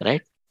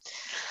 right?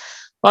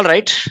 All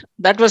right.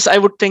 That was, I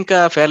would think,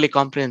 a fairly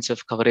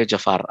comprehensive coverage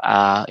of our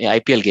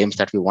IPL games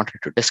that we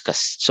wanted to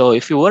discuss. So,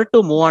 if you were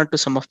to move on to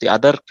some of the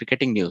other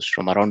cricketing news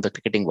from around the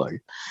cricketing world,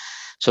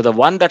 so the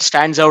one that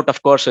stands out,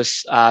 of course,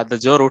 is the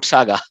Joe Root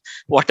saga.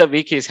 What a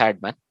week he's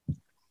had, man.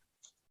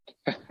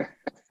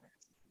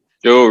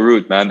 Joe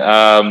Root, man.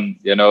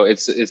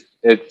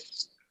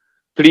 It's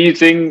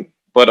pleasing,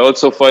 but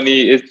also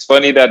funny. It's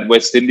funny that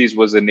West Indies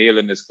was a nail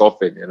in his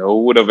coffin.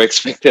 Who would have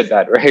expected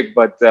that, right?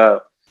 But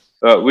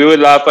we would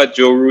laugh at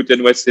Joe Root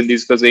and West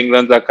Indies because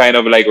England are kind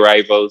of like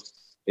rivals.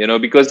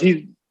 Because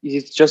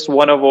he's just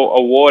won an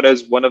award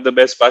as one of the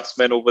best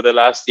batsmen over the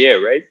last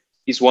year, right?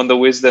 He's won the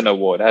Wisden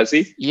Award, has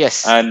he?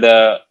 Yes. And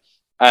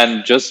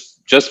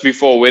just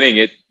before winning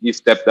it, he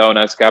stepped down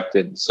as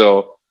captain.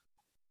 So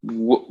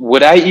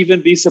would I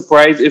even be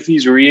surprised if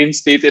he's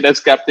reinstated as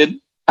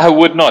captain? I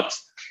would not,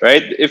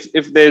 right?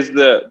 If there's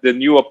the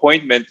new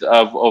appointment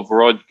of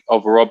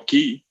Rob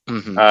Key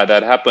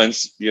that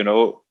happens,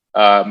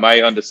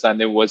 my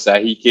understanding was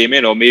that he came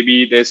in, or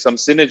maybe there's some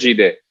synergy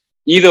there.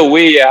 Either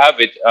way, you have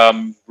it.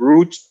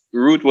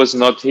 Root was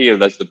not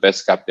hailed as the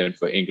best captain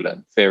for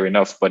England, fair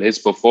enough, but his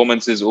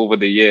performances over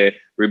the year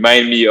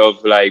remind me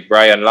of like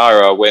Brian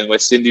Lara. When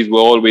West Indies were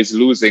always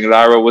losing,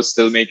 Lara was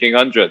still making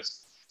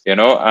hundreds.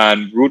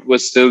 And Root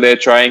was still there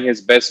trying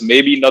his best.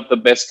 Maybe not the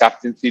best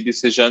captaincy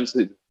decisions.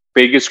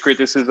 Biggest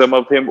criticism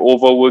of him,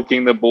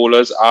 overworking the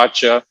bowlers.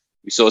 Archer,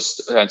 we saw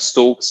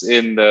Stokes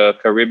in the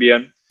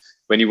Caribbean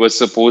when he was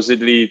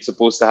supposedly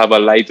supposed to have a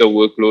lighter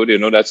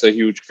workload. That's a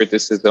huge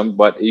criticism,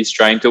 but he's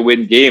trying to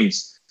win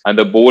games. And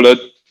the bowler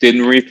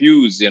didn't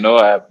refuse,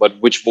 but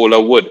which bowler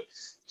would?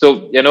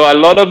 So, a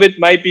lot of it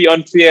might be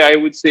unfair. I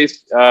would say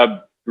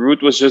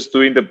Root was just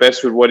doing the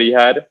best with what he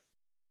had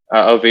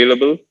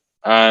available.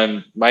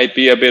 And might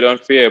be a bit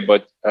unfair,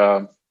 but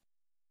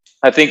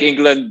I think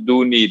England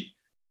do need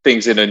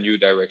things in a new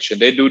direction.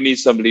 They do need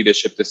some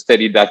leadership to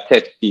steady that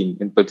Test team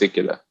in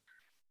particular.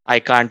 I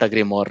can't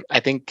agree more.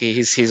 I think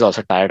he's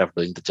also tired of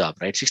doing the job,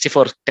 right?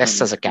 64 tests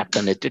as a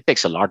captain, it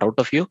takes a lot out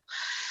of you.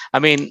 I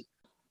mean,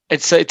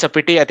 it's a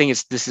pity. I think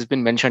this has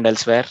been mentioned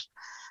elsewhere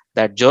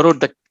that Joe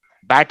Root, the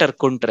batter,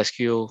 couldn't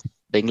rescue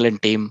the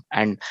England team,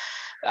 and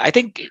I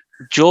think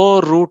Joe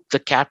Root, the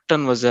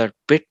captain, was a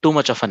bit too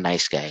much of a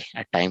nice guy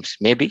at times.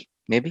 Maybe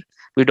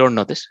we don't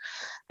know this,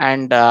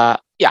 and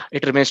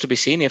it remains to be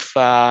seen if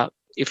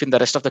in the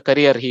rest of the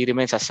career he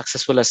remains as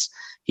successful as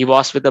he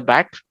was with the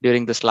bat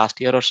during this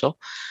last year or so.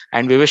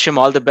 And we wish him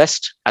all the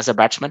best as a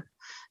batsman.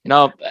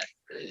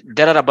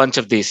 There are a bunch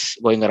of these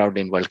going around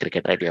in world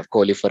cricket, right? You have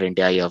Kohli for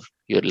India,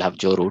 you'll have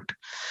Joe Root,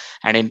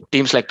 and in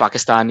teams like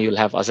Pakistan, you'll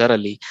have Azhar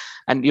Ali,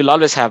 and you'll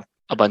always have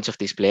a bunch of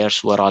these players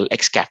who are all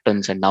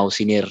ex-captains and now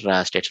senior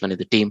statesmen in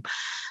the team.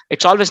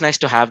 It's always nice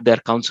to have their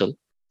counsel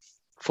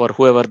for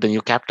whoever the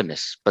new captain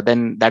is. But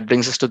then that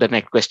brings us to the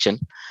next question.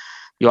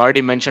 You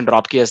already mentioned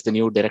Rob Key as the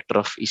new director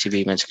of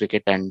ECB Men's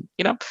Cricket, and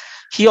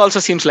he also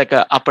seems like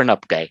a up and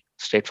up guy,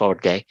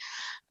 straightforward guy.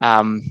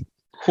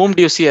 Whom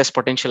do you see as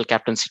potential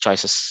captaincy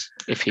choices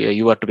if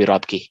you were to be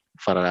Rob Key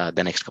for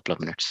the next couple of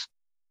minutes?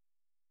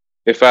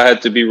 If I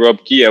had to be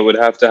Rob Key, I would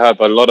have to have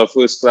a lot of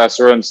first-class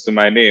runs to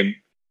my name,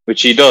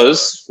 which he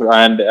does,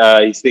 and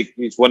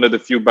he's one of the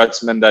few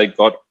batsmen that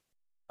got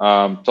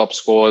top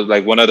scores,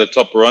 like one of the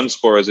top run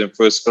scorers in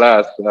first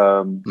class,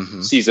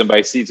 season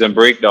by season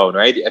breakdown,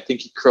 right? I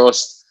think he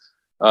crossed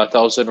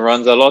 1,000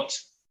 runs a lot.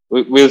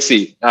 We'll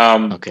see.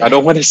 Okay. I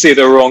don't want to say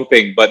the wrong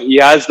thing, but he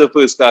has the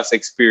first class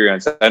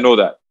experience. I know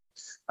that.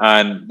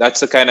 And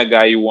that's the kind of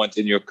guy you want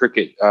in your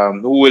cricket.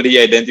 Who will he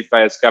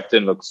identify as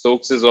captain? Look,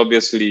 Stokes is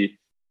obviously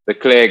the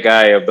clear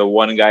guy of the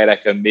one guy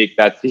that can make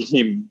that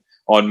team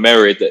on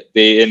merit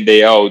day in,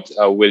 day out.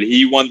 Will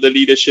he want the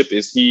leadership?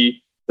 Does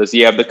he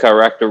have the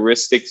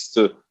characteristics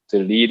to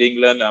lead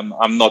England?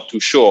 I'm not too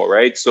sure,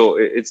 right? So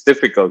it's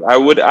difficult. I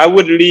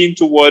would lean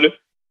toward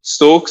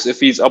Stokes if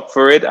he's up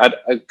for it. I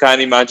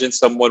can't imagine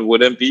someone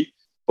wouldn't be.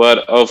 But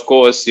of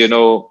course,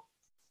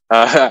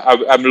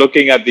 I'm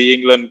looking at the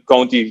England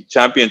County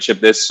Championship.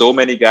 There's so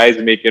many guys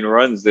making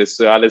runs. There's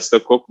Sir Alistair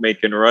Cook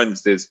making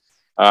runs. There's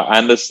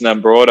Anderson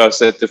and Broad are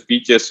set to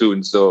feature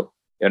soon. So,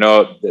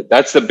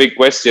 that's the big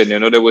question.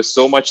 There was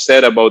so much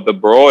said about the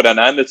Broad and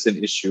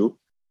Anderson issue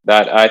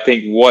that I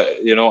think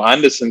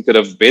Anderson could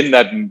have been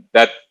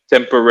that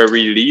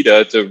temporary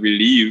leader to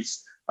relieve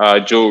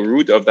Joe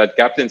Root of that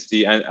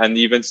captaincy and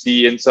even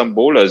see in some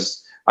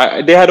bowlers.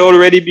 They had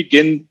already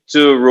begun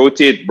to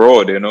rotate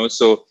Broad,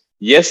 so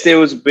yes, there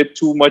was a bit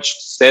too much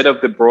said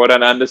of the Broad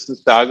and Anderson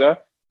saga,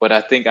 but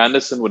I think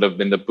Anderson would have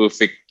been the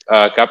perfect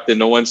captain.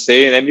 No one's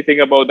saying anything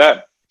about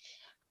that.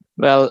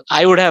 Well,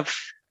 I would have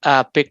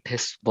picked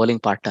his bowling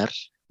partner,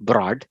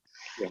 Broad,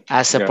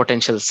 as a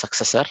potential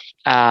successor.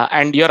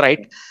 And you're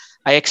right.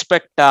 I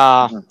expect,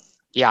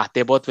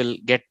 they both will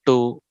get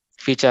to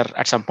feature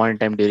at some point in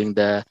time during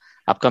the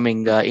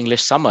upcoming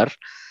English summer.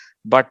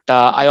 But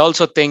I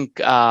also think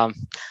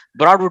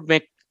Broad would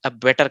make a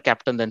better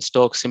captain than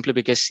Stokes simply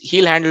because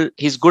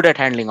he's good at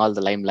handling all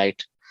the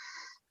limelight.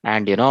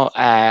 And,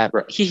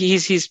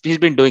 he's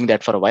been doing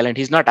that for a while, and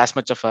he's not as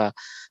much of a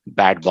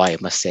bad boy, I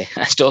must say,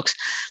 Stokes.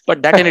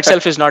 But that in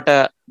itself is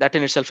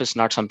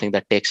not something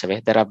that takes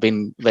away. There have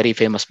been very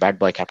famous bad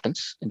boy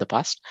captains in the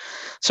past.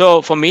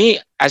 So for me,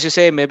 as you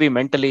say, maybe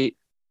mentally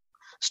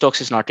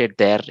Stokes is not yet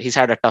there. He's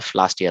had a tough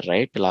last year,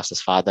 right? He lost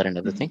his father and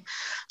everything.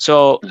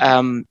 So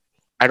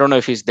I don't know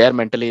if he's there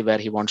mentally where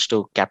he wants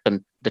to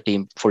captain the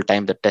team full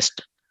time, the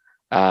test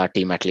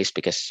team at least,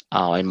 because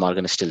Owen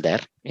Morgan is still there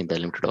in the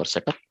limited over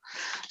setup.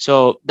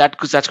 So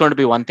that's going to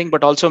be one thing,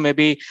 but also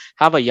maybe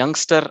have a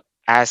youngster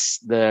as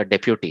the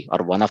deputy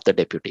or one of the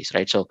deputies,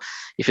 right? So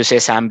if you say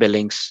Sam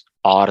Billings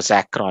or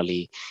Zach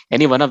Crawley,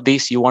 any one of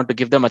these, you want to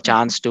give them a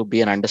chance to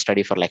be an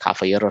understudy for like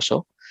half a year or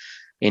so,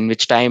 in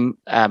which time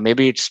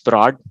maybe it's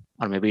Broad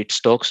or maybe it's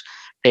Stokes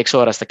takes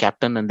over as the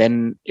captain, and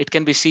then it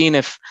can be seen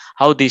if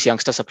how these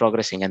youngsters are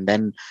progressing. And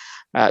then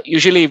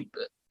usually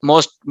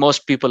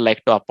most people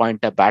like to appoint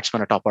a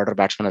top order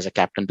batsman as a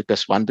captain,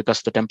 because of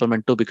the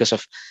temperament, two, because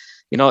of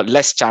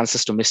less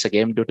chances to miss a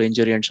game due to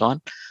injury and so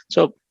on.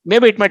 So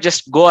maybe it might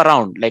just go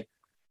around, like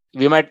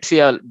we might see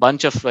a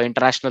bunch of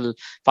international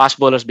fast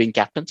bowlers being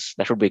captains.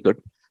 That would be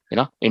good.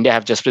 India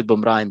have Jasprit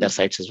Bumrah in their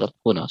sides as well.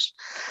 Who knows?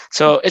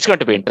 So it's going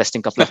to be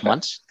interesting couple of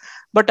months.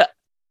 But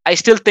I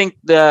still think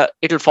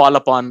it'll fall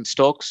upon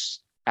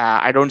Stokes.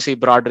 I don't see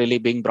Broad really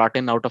being brought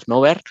in out of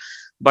nowhere.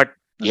 But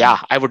yeah,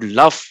 I would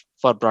love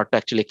for Broad to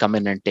actually come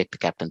in and take the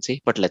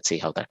captaincy. But let's see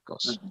how that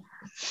goes.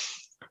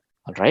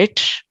 All right.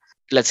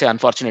 Let's say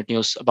unfortunate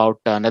news about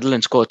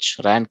Netherlands coach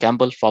Ryan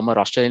Campbell, former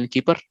Australian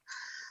keeper,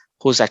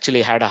 who's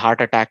actually had a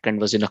heart attack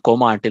and was in a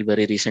coma until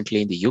very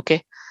recently in the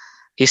UK.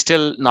 He's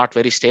still not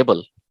very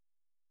stable.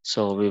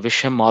 So we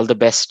wish him all the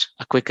best,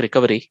 a quick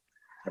recovery,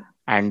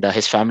 and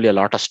his family a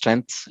lot of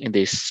strength in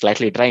these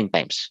slightly trying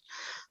times.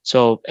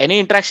 So any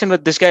interaction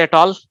with this guy at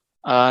all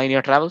in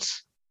your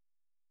travels?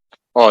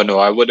 Oh, no,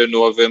 I wouldn't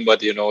know of him,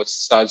 but, it's a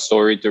sad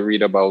story to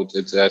read about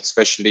it.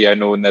 Especially, I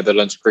know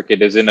Netherlands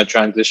cricket is in a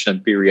transition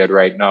period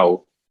right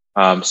now.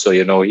 So,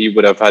 he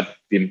would have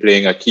been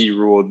playing a key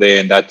role there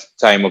in that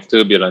time of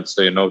turbulence.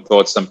 So,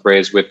 thoughts and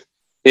prayers with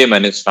him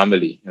and his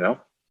family,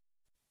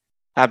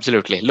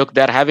 Absolutely. Look,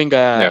 they're having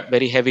a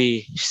very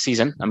heavy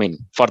season. I mean,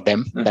 for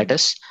them, that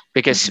is,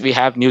 because we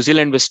have New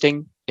Zealand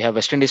visiting, we have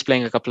West Indies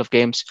playing a couple of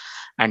games,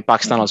 and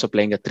Pakistan also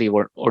playing a 3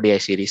 ODI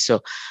series.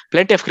 So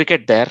plenty of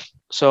cricket there.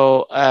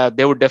 So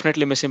they would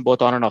definitely miss him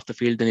both on and off the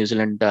field,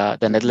 the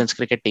Netherlands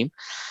cricket team.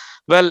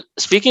 Well,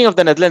 speaking of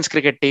the Netherlands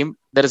cricket team,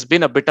 there has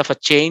been a bit of a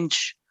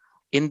change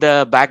in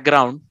the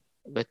background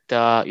with,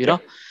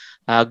 Guido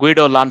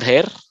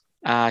Landheer.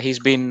 He's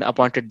been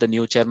appointed the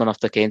new chairman of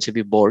the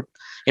KNCB board.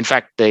 In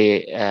fact,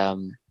 the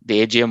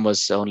AGM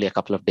was only a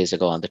couple of days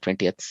ago on the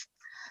 20th,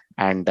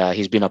 and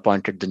he's been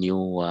appointed the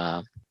new,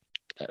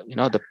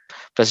 the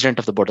president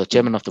of the board, the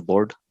chairman of the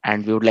board,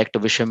 and we would like to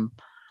wish him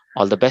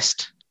all the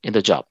best in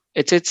the job.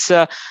 It's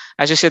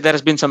as you said, there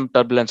has been some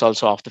turbulence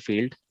also off the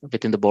field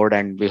within the board,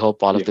 and we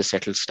hope all of this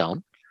settles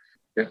down.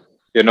 Yeah,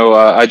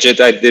 Ajit,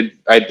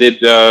 I did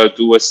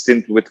do a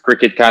stint with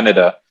Cricket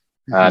Canada.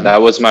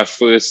 That was my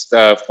first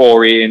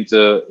foray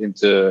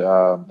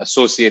into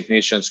Associate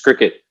Nations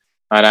cricket.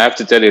 And I have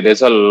to tell you,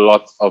 there's a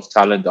lot of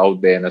talent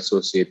out there in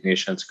Associate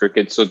Nations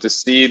cricket. So to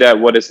see that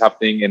what is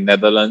happening in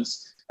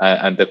Netherlands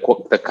and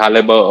the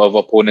caliber of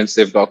opponents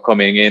they've got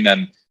coming in,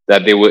 and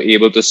that they were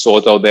able to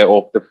sort out their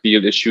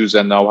off-the-field issues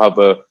and now have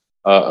a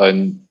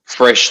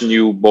fresh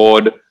new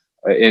board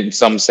in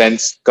some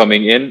sense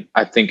coming in,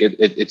 I think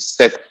it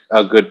set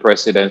a good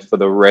precedent for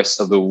the rest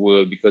of the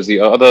world, because the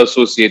other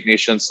associate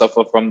nations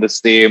suffer from the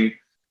same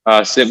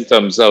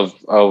symptoms of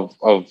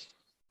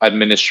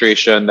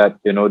administration, that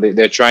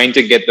they're trying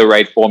to get the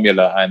right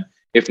formula. And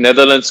if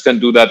Netherlands can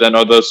do that and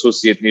other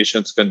associate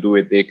nations can do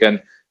it, they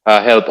can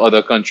help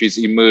other countries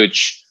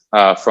emerge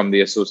from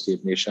the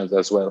associate nations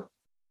as well.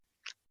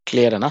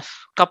 Clear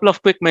enough. Couple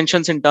of quick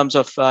mentions in terms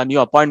of new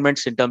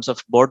appointments in terms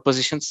of board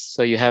positions.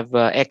 So you have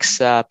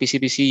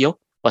ex-PCB CEO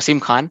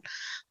Wasim Khan,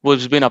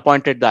 who's been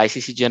appointed the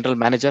ICC general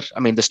manager.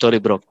 I mean, the story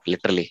broke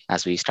literally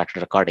as we started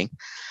recording.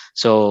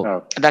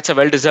 So that's a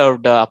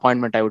well-deserved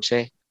appointment, I would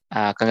say.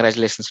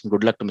 Congratulations and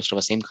good luck to Mr.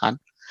 Wasim Khan.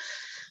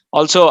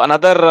 Also,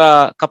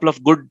 another couple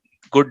of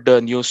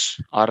good news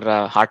or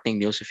heartening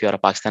news if you're a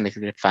Pakistani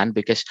cricket fan,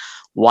 because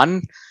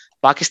one,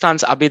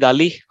 Pakistan's Abid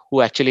Ali,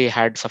 who actually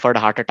had suffered a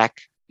heart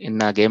attack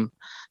in a game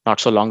not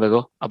so long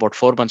ago, about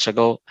 4 months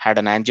ago, had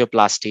an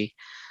angioplasty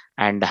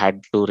and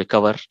had to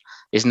recover,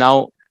 is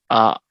now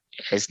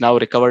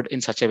recovered in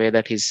such a way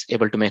that he's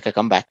able to make a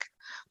comeback.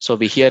 So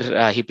we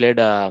hear he played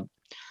a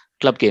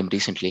club game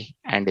recently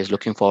and is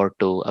looking forward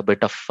to a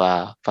bit of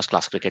first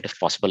class cricket if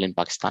possible in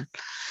Pakistan.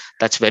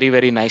 That's very,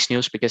 very nice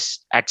news,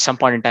 because at some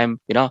point in time,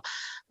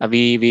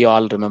 we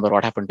all remember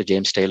what happened to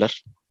James Taylor.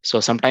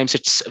 So sometimes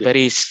it's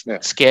very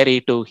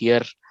scary to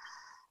hear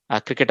a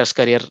cricketer's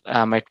career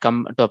might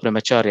come to a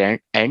premature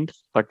end,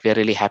 but we're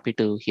really happy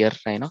to hear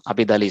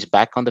Abid Ali is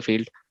back on the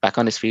field, back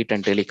on his feet,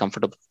 and really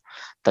comfortable.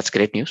 That's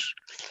great news.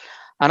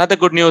 Another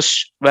good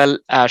news, well,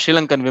 Sri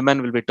Lankan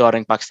women will be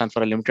touring Pakistan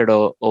for a limited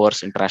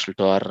overs international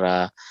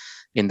tour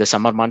in the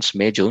summer months,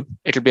 May, June.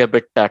 It'll be a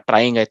bit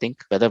trying, I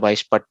think,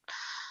 weather-wise, but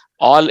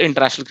all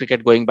international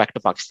cricket going back to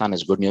Pakistan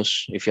is good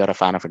news if you're a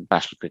fan of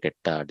international cricket,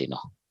 Dino.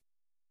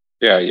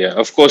 Yeah.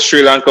 Of course,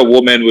 Sri Lanka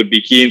women would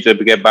be keen to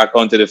get back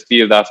onto the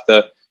field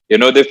after,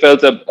 they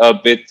felt a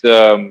bit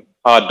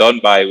hard done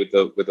by with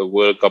the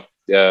World Cup,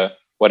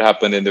 what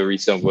happened in the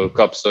recent World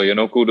Cup. So,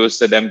 kudos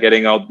to them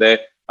getting out there.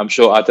 I'm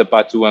sure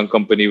Atapatu and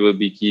company will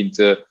be keen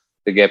to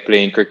get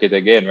playing cricket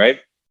again, right?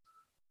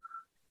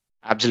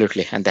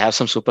 Absolutely. And they have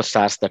some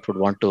superstars that would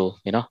want to,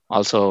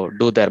 also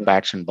do their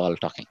bats and ball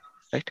talking,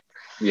 right?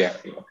 Yeah.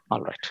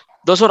 All right.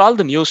 Those were all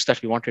the news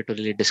that we wanted to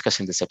really discuss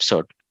in this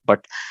episode.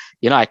 But,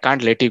 I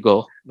can't let you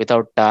go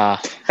without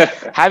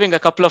having a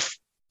couple of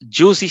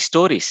juicy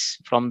stories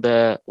from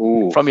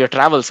your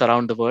travels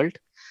around the world.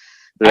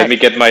 Let me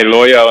get my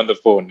lawyer on the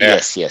phone. Yeah.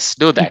 Yes.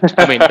 Do that.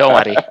 I mean, don't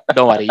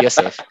worry. You're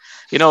safe.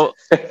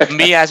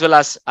 Me as well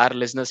as our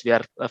listeners, we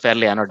are a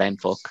fairly anodyne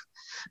folk.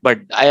 But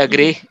I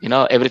agree,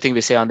 everything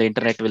we say on the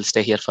internet will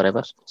stay here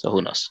forever. So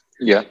who knows?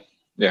 Yeah.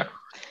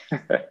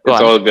 It's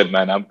all good,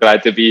 man. I'm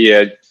glad to be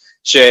here.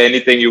 Share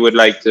anything you would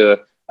like to,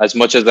 as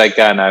much as I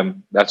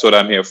can. That's what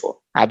I'm here for.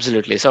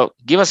 Absolutely. So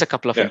give us a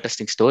couple of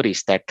interesting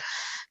stories that,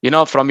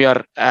 from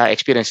your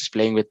experiences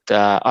playing with,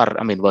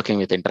 working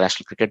with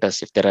international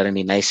cricketers, if there are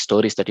any nice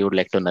stories that you would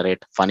like to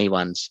narrate, funny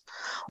ones,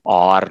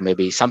 or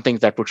maybe something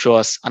that would show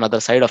us another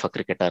side of a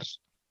cricketer.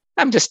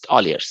 I'm just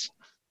all ears.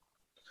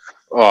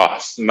 Oh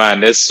man,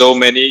 there's so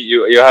many.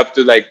 You have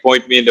to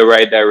point me in the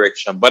right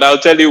direction. But I'll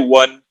tell you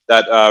one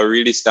that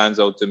really stands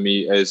out to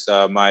me is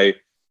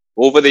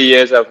over the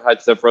years I've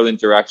had several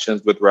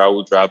interactions with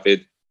Rahul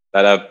Dravid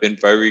that I've been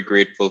very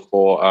grateful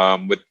for.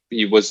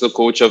 He was the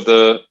coach of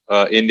the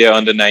India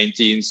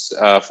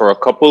under-19s for a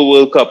couple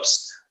World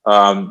Cups.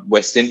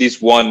 West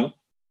Indies won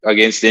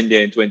against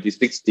India in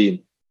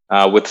 2016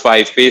 with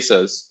 5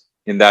 pacers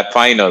in that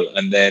final,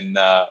 and then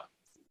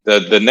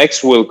the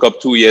next World Cup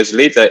 2 years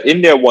later,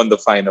 India won the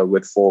final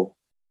with four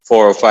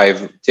or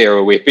five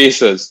tearaway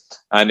pacers.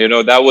 And,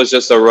 that was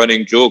just a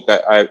running joke.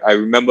 I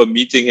remember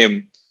meeting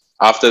him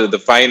after the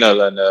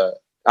final, and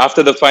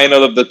after the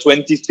final of the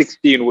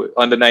 2016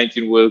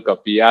 Under-19 World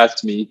Cup, he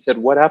asked me, he said,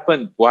 what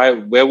happened?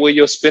 Where were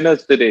your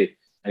spinners today?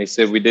 And he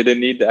said, we didn't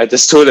need them. I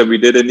just told him we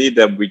didn't need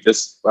them. We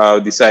just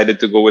decided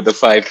to go with the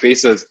 5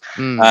 pacers.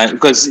 And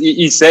because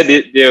he said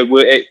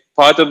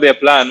part of their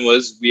plan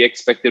was we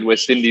expected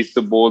West Indies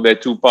to bowl their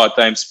 2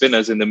 part-time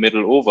spinners in the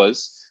middle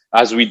overs,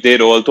 as we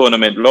did all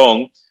tournament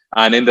long.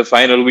 And in the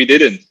final, we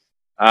didn't.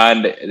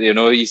 And,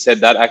 he said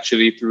that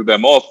actually threw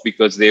them off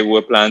because they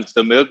were plans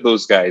to milk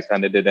those guys,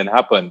 and it didn't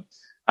happen.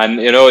 And,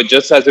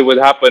 just as it would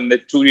happen,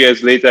 that 2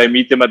 years later, I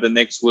meet him at the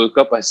next World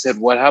Cup. I said,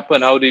 what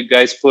happened? How did you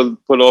guys pull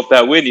off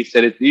that win? He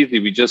said, it's easy.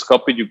 We just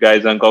copied you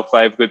guys and got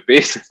 5 good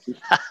paces.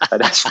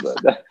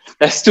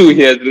 That's 2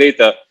 years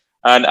later.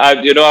 And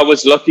I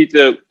was lucky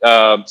to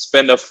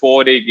spend a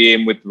 4-day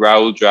game with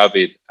Rahul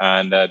Dravid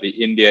and the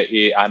India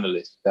A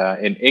analyst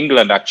in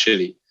England,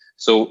 actually.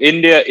 So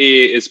India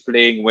A is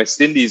playing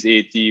West Indies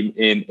A team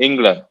in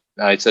England.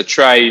 It's a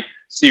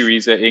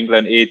tri-series. The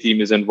England A team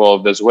is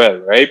involved as well,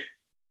 right?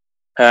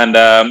 And,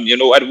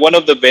 at one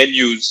of the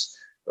venues,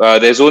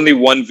 there's only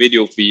one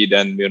video feed.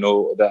 And,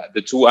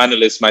 the 2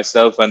 analysts,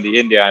 myself and the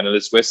India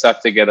analyst, we're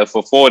sat together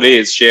for 4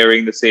 days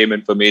sharing the same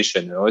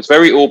information. It's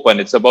very open.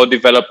 It's about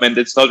development.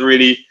 It's not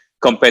really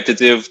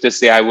competitive to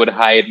say I would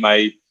hide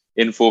my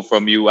info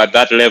from you at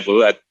that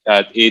level, at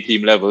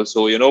A-team level.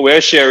 So,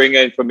 we're sharing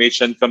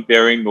information,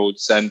 comparing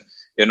notes. And,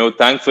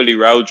 thankfully,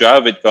 Rahul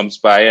Dravid comes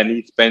by and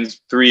he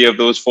spends 3 of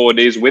those 4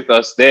 days with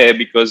us there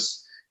because,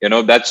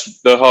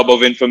 that's the hub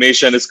of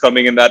information is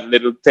coming in that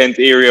little tent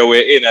area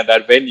we're in at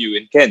that venue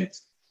in Kent.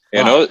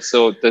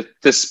 So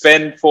to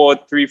spend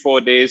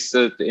 3-4 days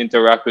to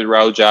interact with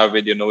Rahul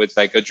Dravid, it's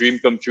like a dream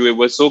come true. It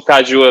was so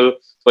casual,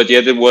 but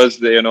yet it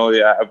was,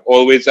 I've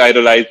always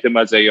idolized him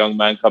as a young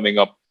man coming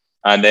up.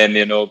 And then,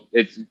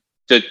 it's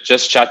to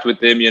just chat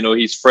with him.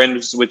 He's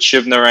friends with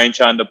Shiv Narayan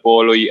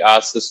Chandapolo. He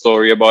asked the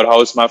story about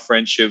how's my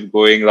friend Shiv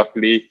going.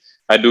 Luckily,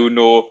 I do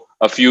know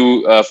a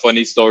few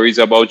funny stories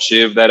about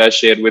Shiv that I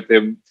shared with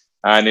him.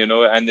 And,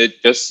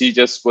 he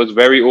just was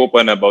very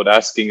open about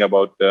asking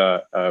about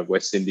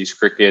West Indies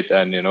cricket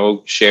and,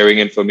 sharing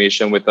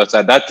information with us.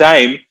 At that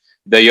time,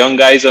 the young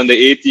guys on the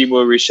A team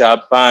were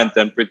Rishabh Pant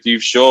and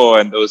Prateep Shaw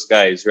and those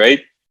guys,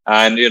 right?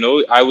 And,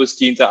 I was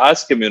keen to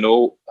ask him,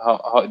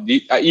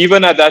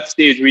 even at that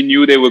stage, we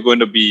knew they were going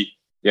to be,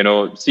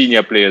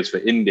 senior players for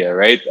India,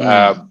 right?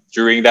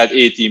 During that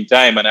A-team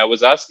time. And I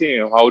was asking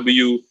him, how do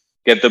you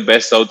get the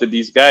best out of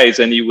these guys?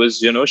 And he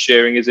was,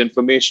 sharing his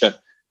information.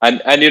 And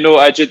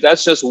Ajit,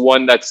 that's just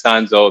one that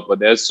stands out. But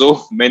there's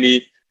so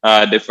many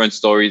different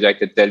stories I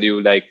could tell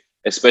you, like,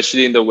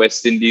 especially in the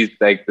West Indies,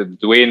 like the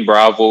Dwayne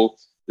Bravo.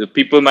 The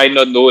people might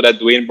not know that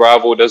Dwayne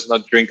Bravo does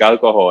not drink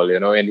alcohol,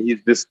 and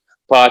he's this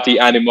party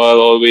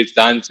animal, always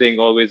dancing,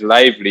 always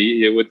lively.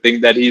 You would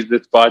think that he's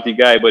this party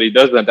guy, but he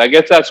doesn't. I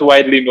guess that's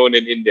widely known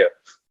in India.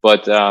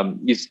 But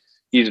he's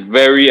a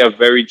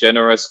very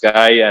generous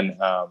guy, and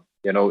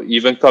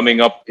even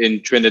coming up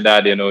in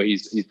Trinidad,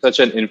 he's such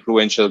an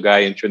influential guy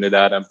in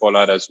Trinidad and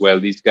Pollard as well.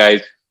 These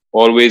guys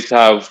always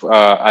have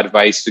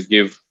advice to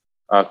give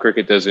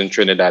cricketers in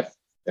Trinidad.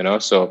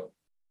 So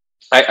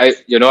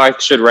I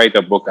should write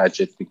a book,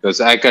 Ajit,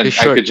 because I You could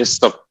should. just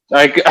stop.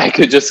 I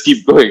could just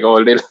keep going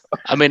all day.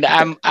 I mean,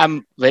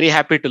 I'm very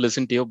happy to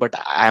listen to you, but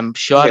I'm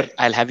sure Yeah.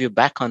 I'll have you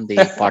back on the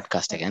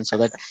podcast again so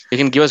that you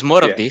can give us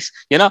more of Yeah. these.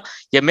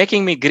 You're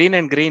making me green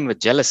and green with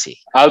jealousy.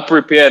 I'll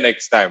prepare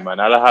next time,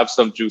 man. I'll have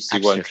some juicy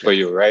ones for Absolutely.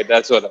 you, right?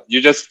 That's what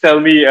you just tell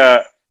me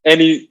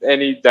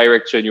any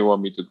direction you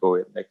want me to go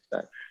in next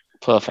time.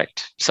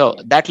 Perfect. So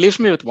that leaves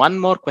me with one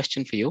more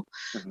question for you.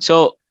 Mhm.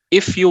 So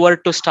if you were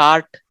to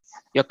start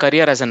your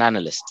career as an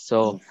analyst,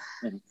 so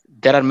Mhm.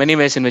 there are many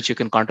ways in which you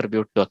can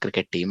contribute to a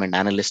cricket team, and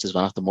analyst is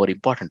one of the more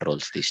important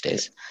roles these Yeah,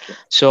 days. sure.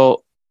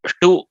 So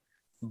to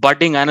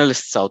budding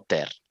analysts out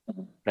there,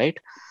 Mhm. right?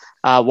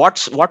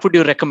 What would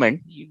you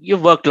recommend?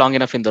 You've worked long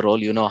enough in the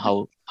role, you know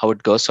how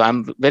it goes. So I'm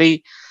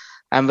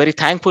very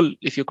thankful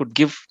if you could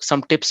give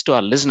some tips to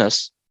our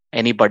listeners,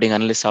 any budding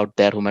analysts out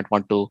there who might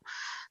want to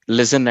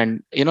listen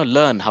and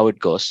learn how it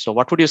goes. So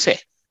what would you say?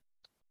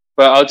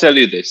 Well, I'll tell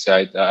you this,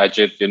 right,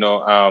 Ajit.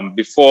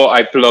 Before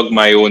I plug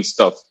my own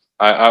stuff,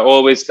 I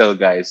always tell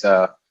guys,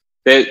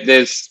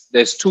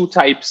 there's two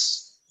types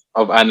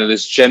of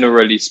analysts,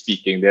 generally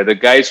speaking. They're the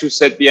guys who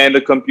sit behind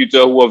the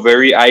computer who are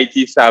very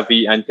IT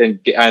savvy and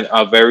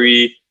are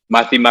very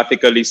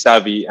mathematically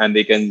savvy, and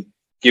they can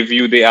give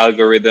you the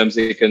algorithms.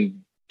 They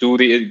can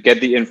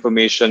get the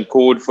information,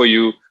 code for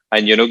you,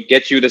 and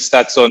get you the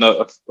stats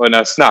on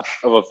a snap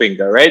of a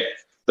finger, right?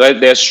 So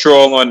they're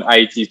strong on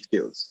IT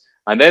skills.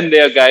 And then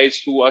there are guys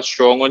who are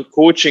strong on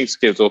coaching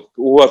skills or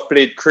who have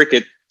played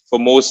cricket for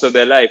most of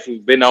their life,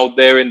 who've been out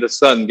there in the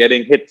sun,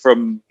 getting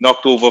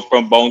knocked over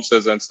from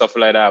bouncers and stuff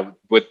like that,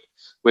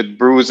 with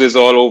bruises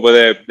all over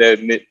their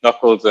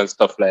knuckles and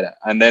stuff like that.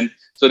 And then,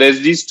 so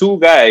there's these two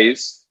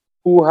guys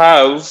who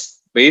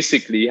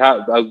basically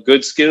have a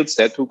good skill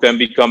set who can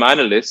become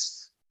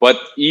analysts, but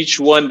each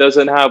one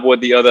doesn't have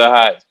what the other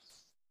has,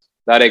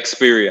 that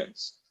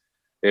experience.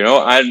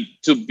 And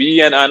to be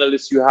an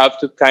analyst, you have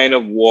to kind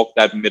of walk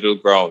that middle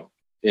ground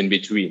in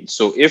between.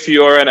 So if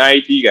you're an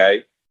IT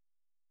guy,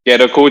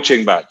 get a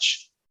coaching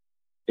badge.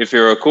 If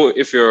you're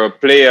a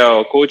player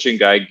or coaching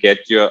guy,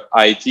 get your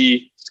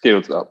IT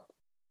skills up.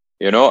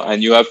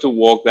 And you have to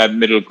walk that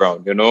middle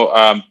ground.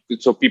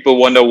 So people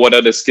wonder what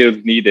are the skills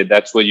needed.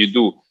 That's what you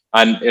do.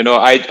 And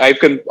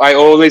I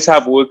always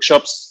have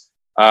workshops.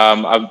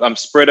 I'm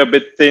spread a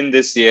bit thin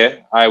this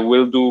year. I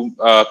will do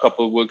a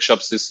couple of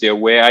workshops this year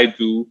where I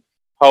do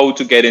how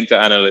to get into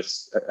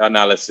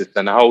analysis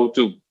and how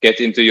to get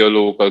into your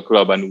local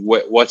club and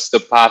what's the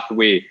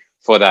pathway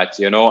for that,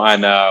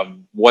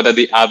 and what are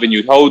the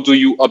avenues? How do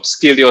you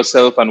upskill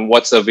yourself and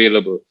what's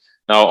available?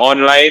 Now,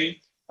 online,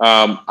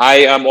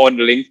 I am on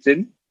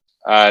LinkedIn,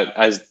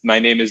 as my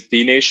name is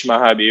Dinesh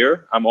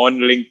Mahabir. I'm on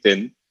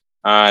LinkedIn,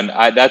 and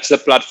that's the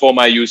platform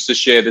I use to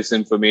share this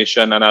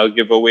information. And I'll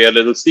give away a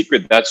little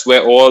secret. That's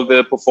where all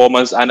the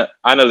performance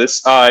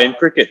analysts are in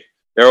cricket.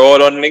 They're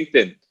all on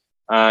LinkedIn.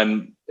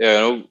 And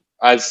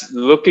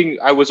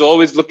I was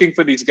always looking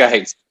for these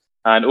guys.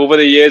 And over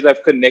the years,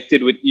 I've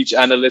connected with each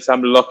analyst.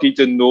 I'm lucky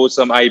to know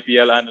some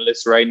IPL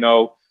analysts right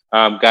now,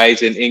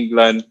 guys in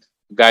England,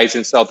 guys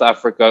in South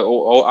Africa.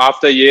 Or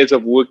after years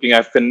of working,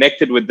 I've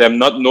connected with them,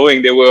 not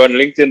knowing they were on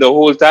LinkedIn the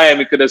whole time.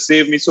 It could have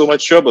saved me so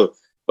much trouble.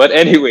 But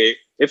anyway,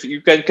 if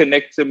you can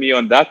connect to me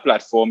on that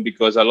platform,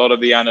 because a lot of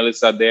the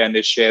analysts are there and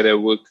they share their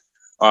work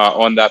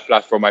on that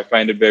platform, I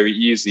find it very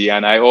easy.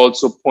 And I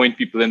also point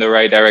people in the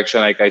right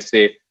direction, like I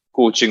say,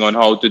 coaching on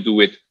how to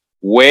do it,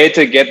 where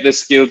to get the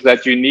skills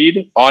that you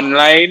need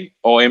online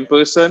or in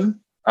person.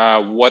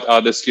 What are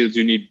the skills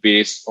you need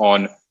based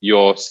on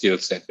your skill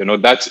set?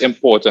 That's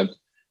important.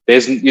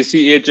 You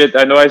see, Ajit,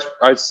 I know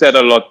I said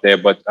a lot there,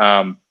 but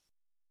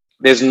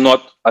there's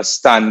not a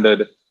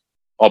standard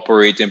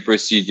operating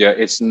procedure.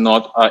 It's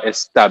not an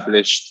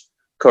established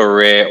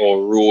career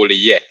or role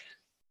yet.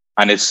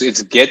 And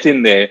it's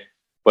getting there.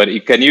 But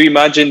can you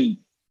imagine,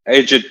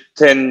 Ajit,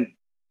 10,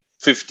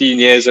 15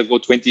 years ago,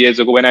 20 years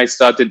ago, when I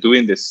started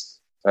doing this?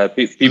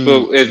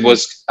 People, it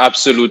was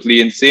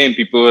absolutely insane.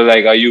 People were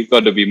like, you've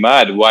got to be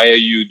mad. Why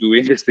are you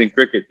doing this in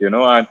cricket? And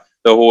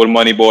the whole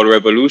Moneyball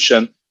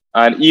revolution.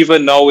 And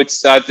even now it's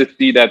sad to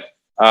see that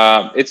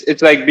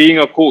it's like being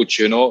a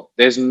coach,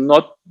 there's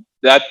not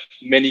that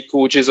many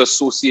coaches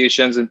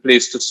associations in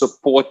place to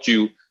support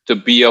you to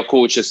be a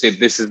coach, to say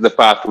this is the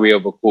pathway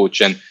of a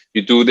coach, and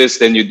you do this,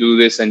 then you do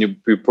this, and you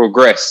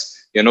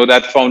progress.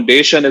 That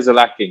foundation is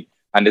lacking.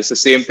 And it's the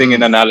same thing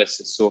in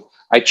analysis. So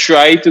I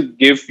try to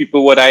give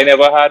people what I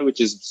never had,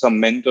 which is some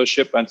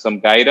mentorship and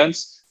some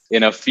guidance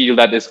in a field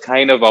that is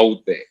kind of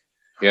out there.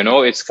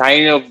 It's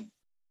kind of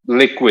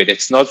liquid.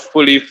 It's not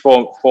fully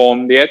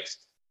formed yet.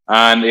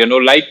 And,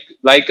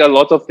 like a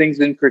lot of things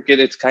in cricket,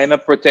 it's kind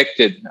of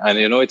protected. And,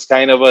 it's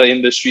kind of an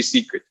industry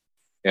secret.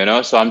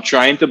 So I'm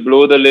trying to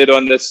blow the lid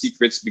on the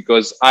secrets,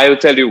 because I'll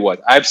tell you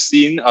what, I've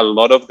seen a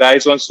lot of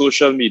guys on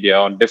social media,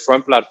 on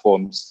different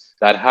platforms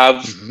that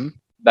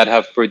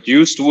have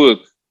produced work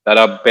that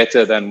are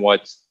better than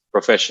what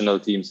professional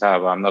teams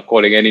have. I'm not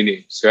calling any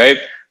names, right?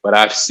 but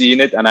I've seen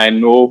it and I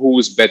know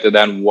who's better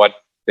than what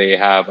they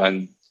have.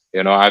 And,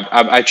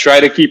 I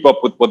try to keep up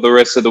with what the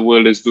rest of the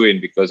world is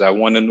doing because I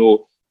want to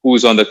know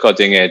who's on the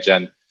cutting edge.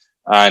 And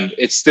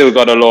it's still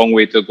got a long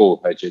way to go,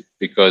 Ajit,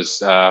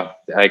 because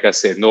like I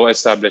said, no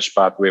established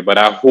pathway. But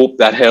I hope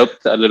that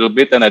helped a little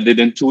bit and I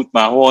didn't toot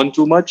my horn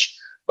too much.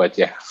 But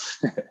yeah.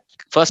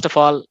 First of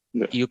all,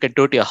 you can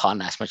toot your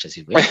horn as much as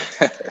you wish.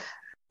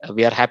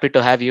 We are happy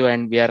to have you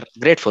and we are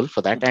grateful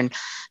for that. And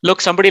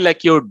look, somebody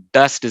like you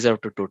does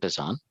deserve to toot his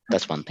horn.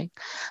 That's one thing.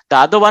 The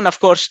other one, of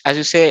course, as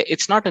you say,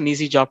 it's not an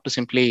easy job to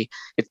simply,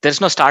 there's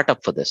no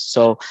startup for this.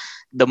 So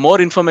the more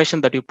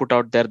information that you put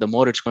out there, the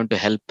more it's going to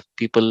help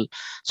people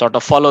sort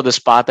of follow this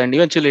path and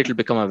eventually it'll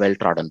become a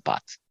well-trodden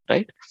path,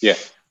 right? Yeah.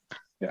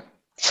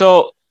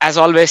 So as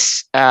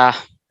always,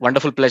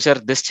 wonderful pleasure,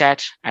 this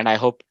chat. And I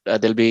hope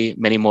there'll be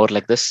many more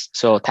like this.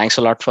 So thanks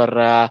a lot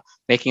for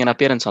making an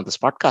appearance on this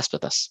podcast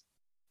with us.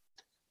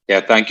 Yeah,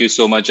 thank you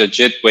so much,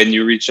 Ajit. When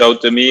you reached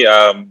out to me,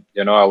 I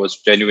was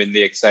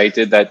genuinely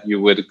excited that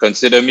you would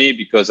consider me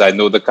because I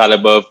know the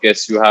caliber of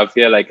guests you have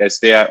here. Like I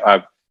say,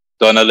 I've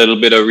done a little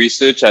bit of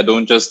research. I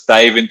don't just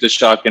dive into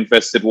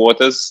shark-infested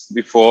waters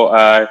before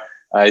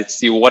I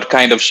see what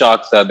kind of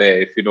sharks are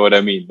there, if you know what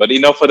I mean. But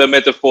enough of the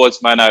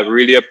metaphors, man. I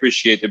really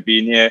appreciated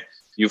being here.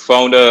 You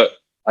found a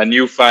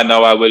new fan.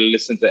 Now I will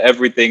listen to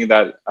everything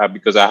that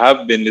because I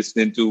have been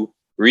listening to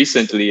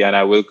recently, and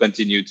I will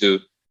continue to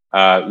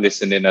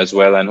listen in as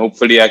well. And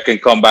hopefully I can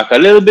come back a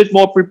little bit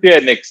more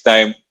prepared next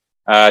time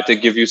to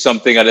give you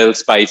something a little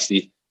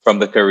spicy from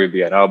the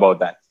Caribbean. How about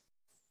that?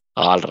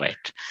 All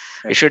right.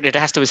 It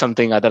has to be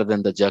something other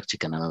than the jerk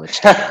chicken,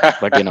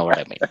 but you know what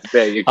I mean.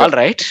 There you go. All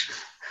right.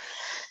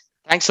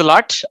 Thanks a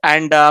lot.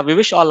 And we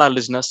wish all our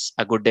listeners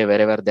a good day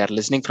wherever they're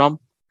listening from.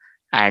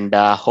 And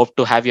hope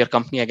to have your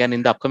company again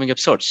in the upcoming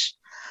episodes.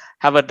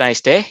 Have a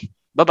nice day.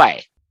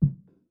 Bye-bye.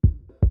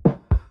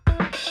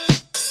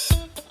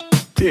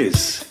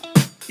 This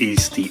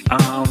is the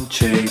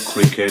Armchair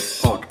Cricket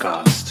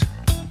Podcast.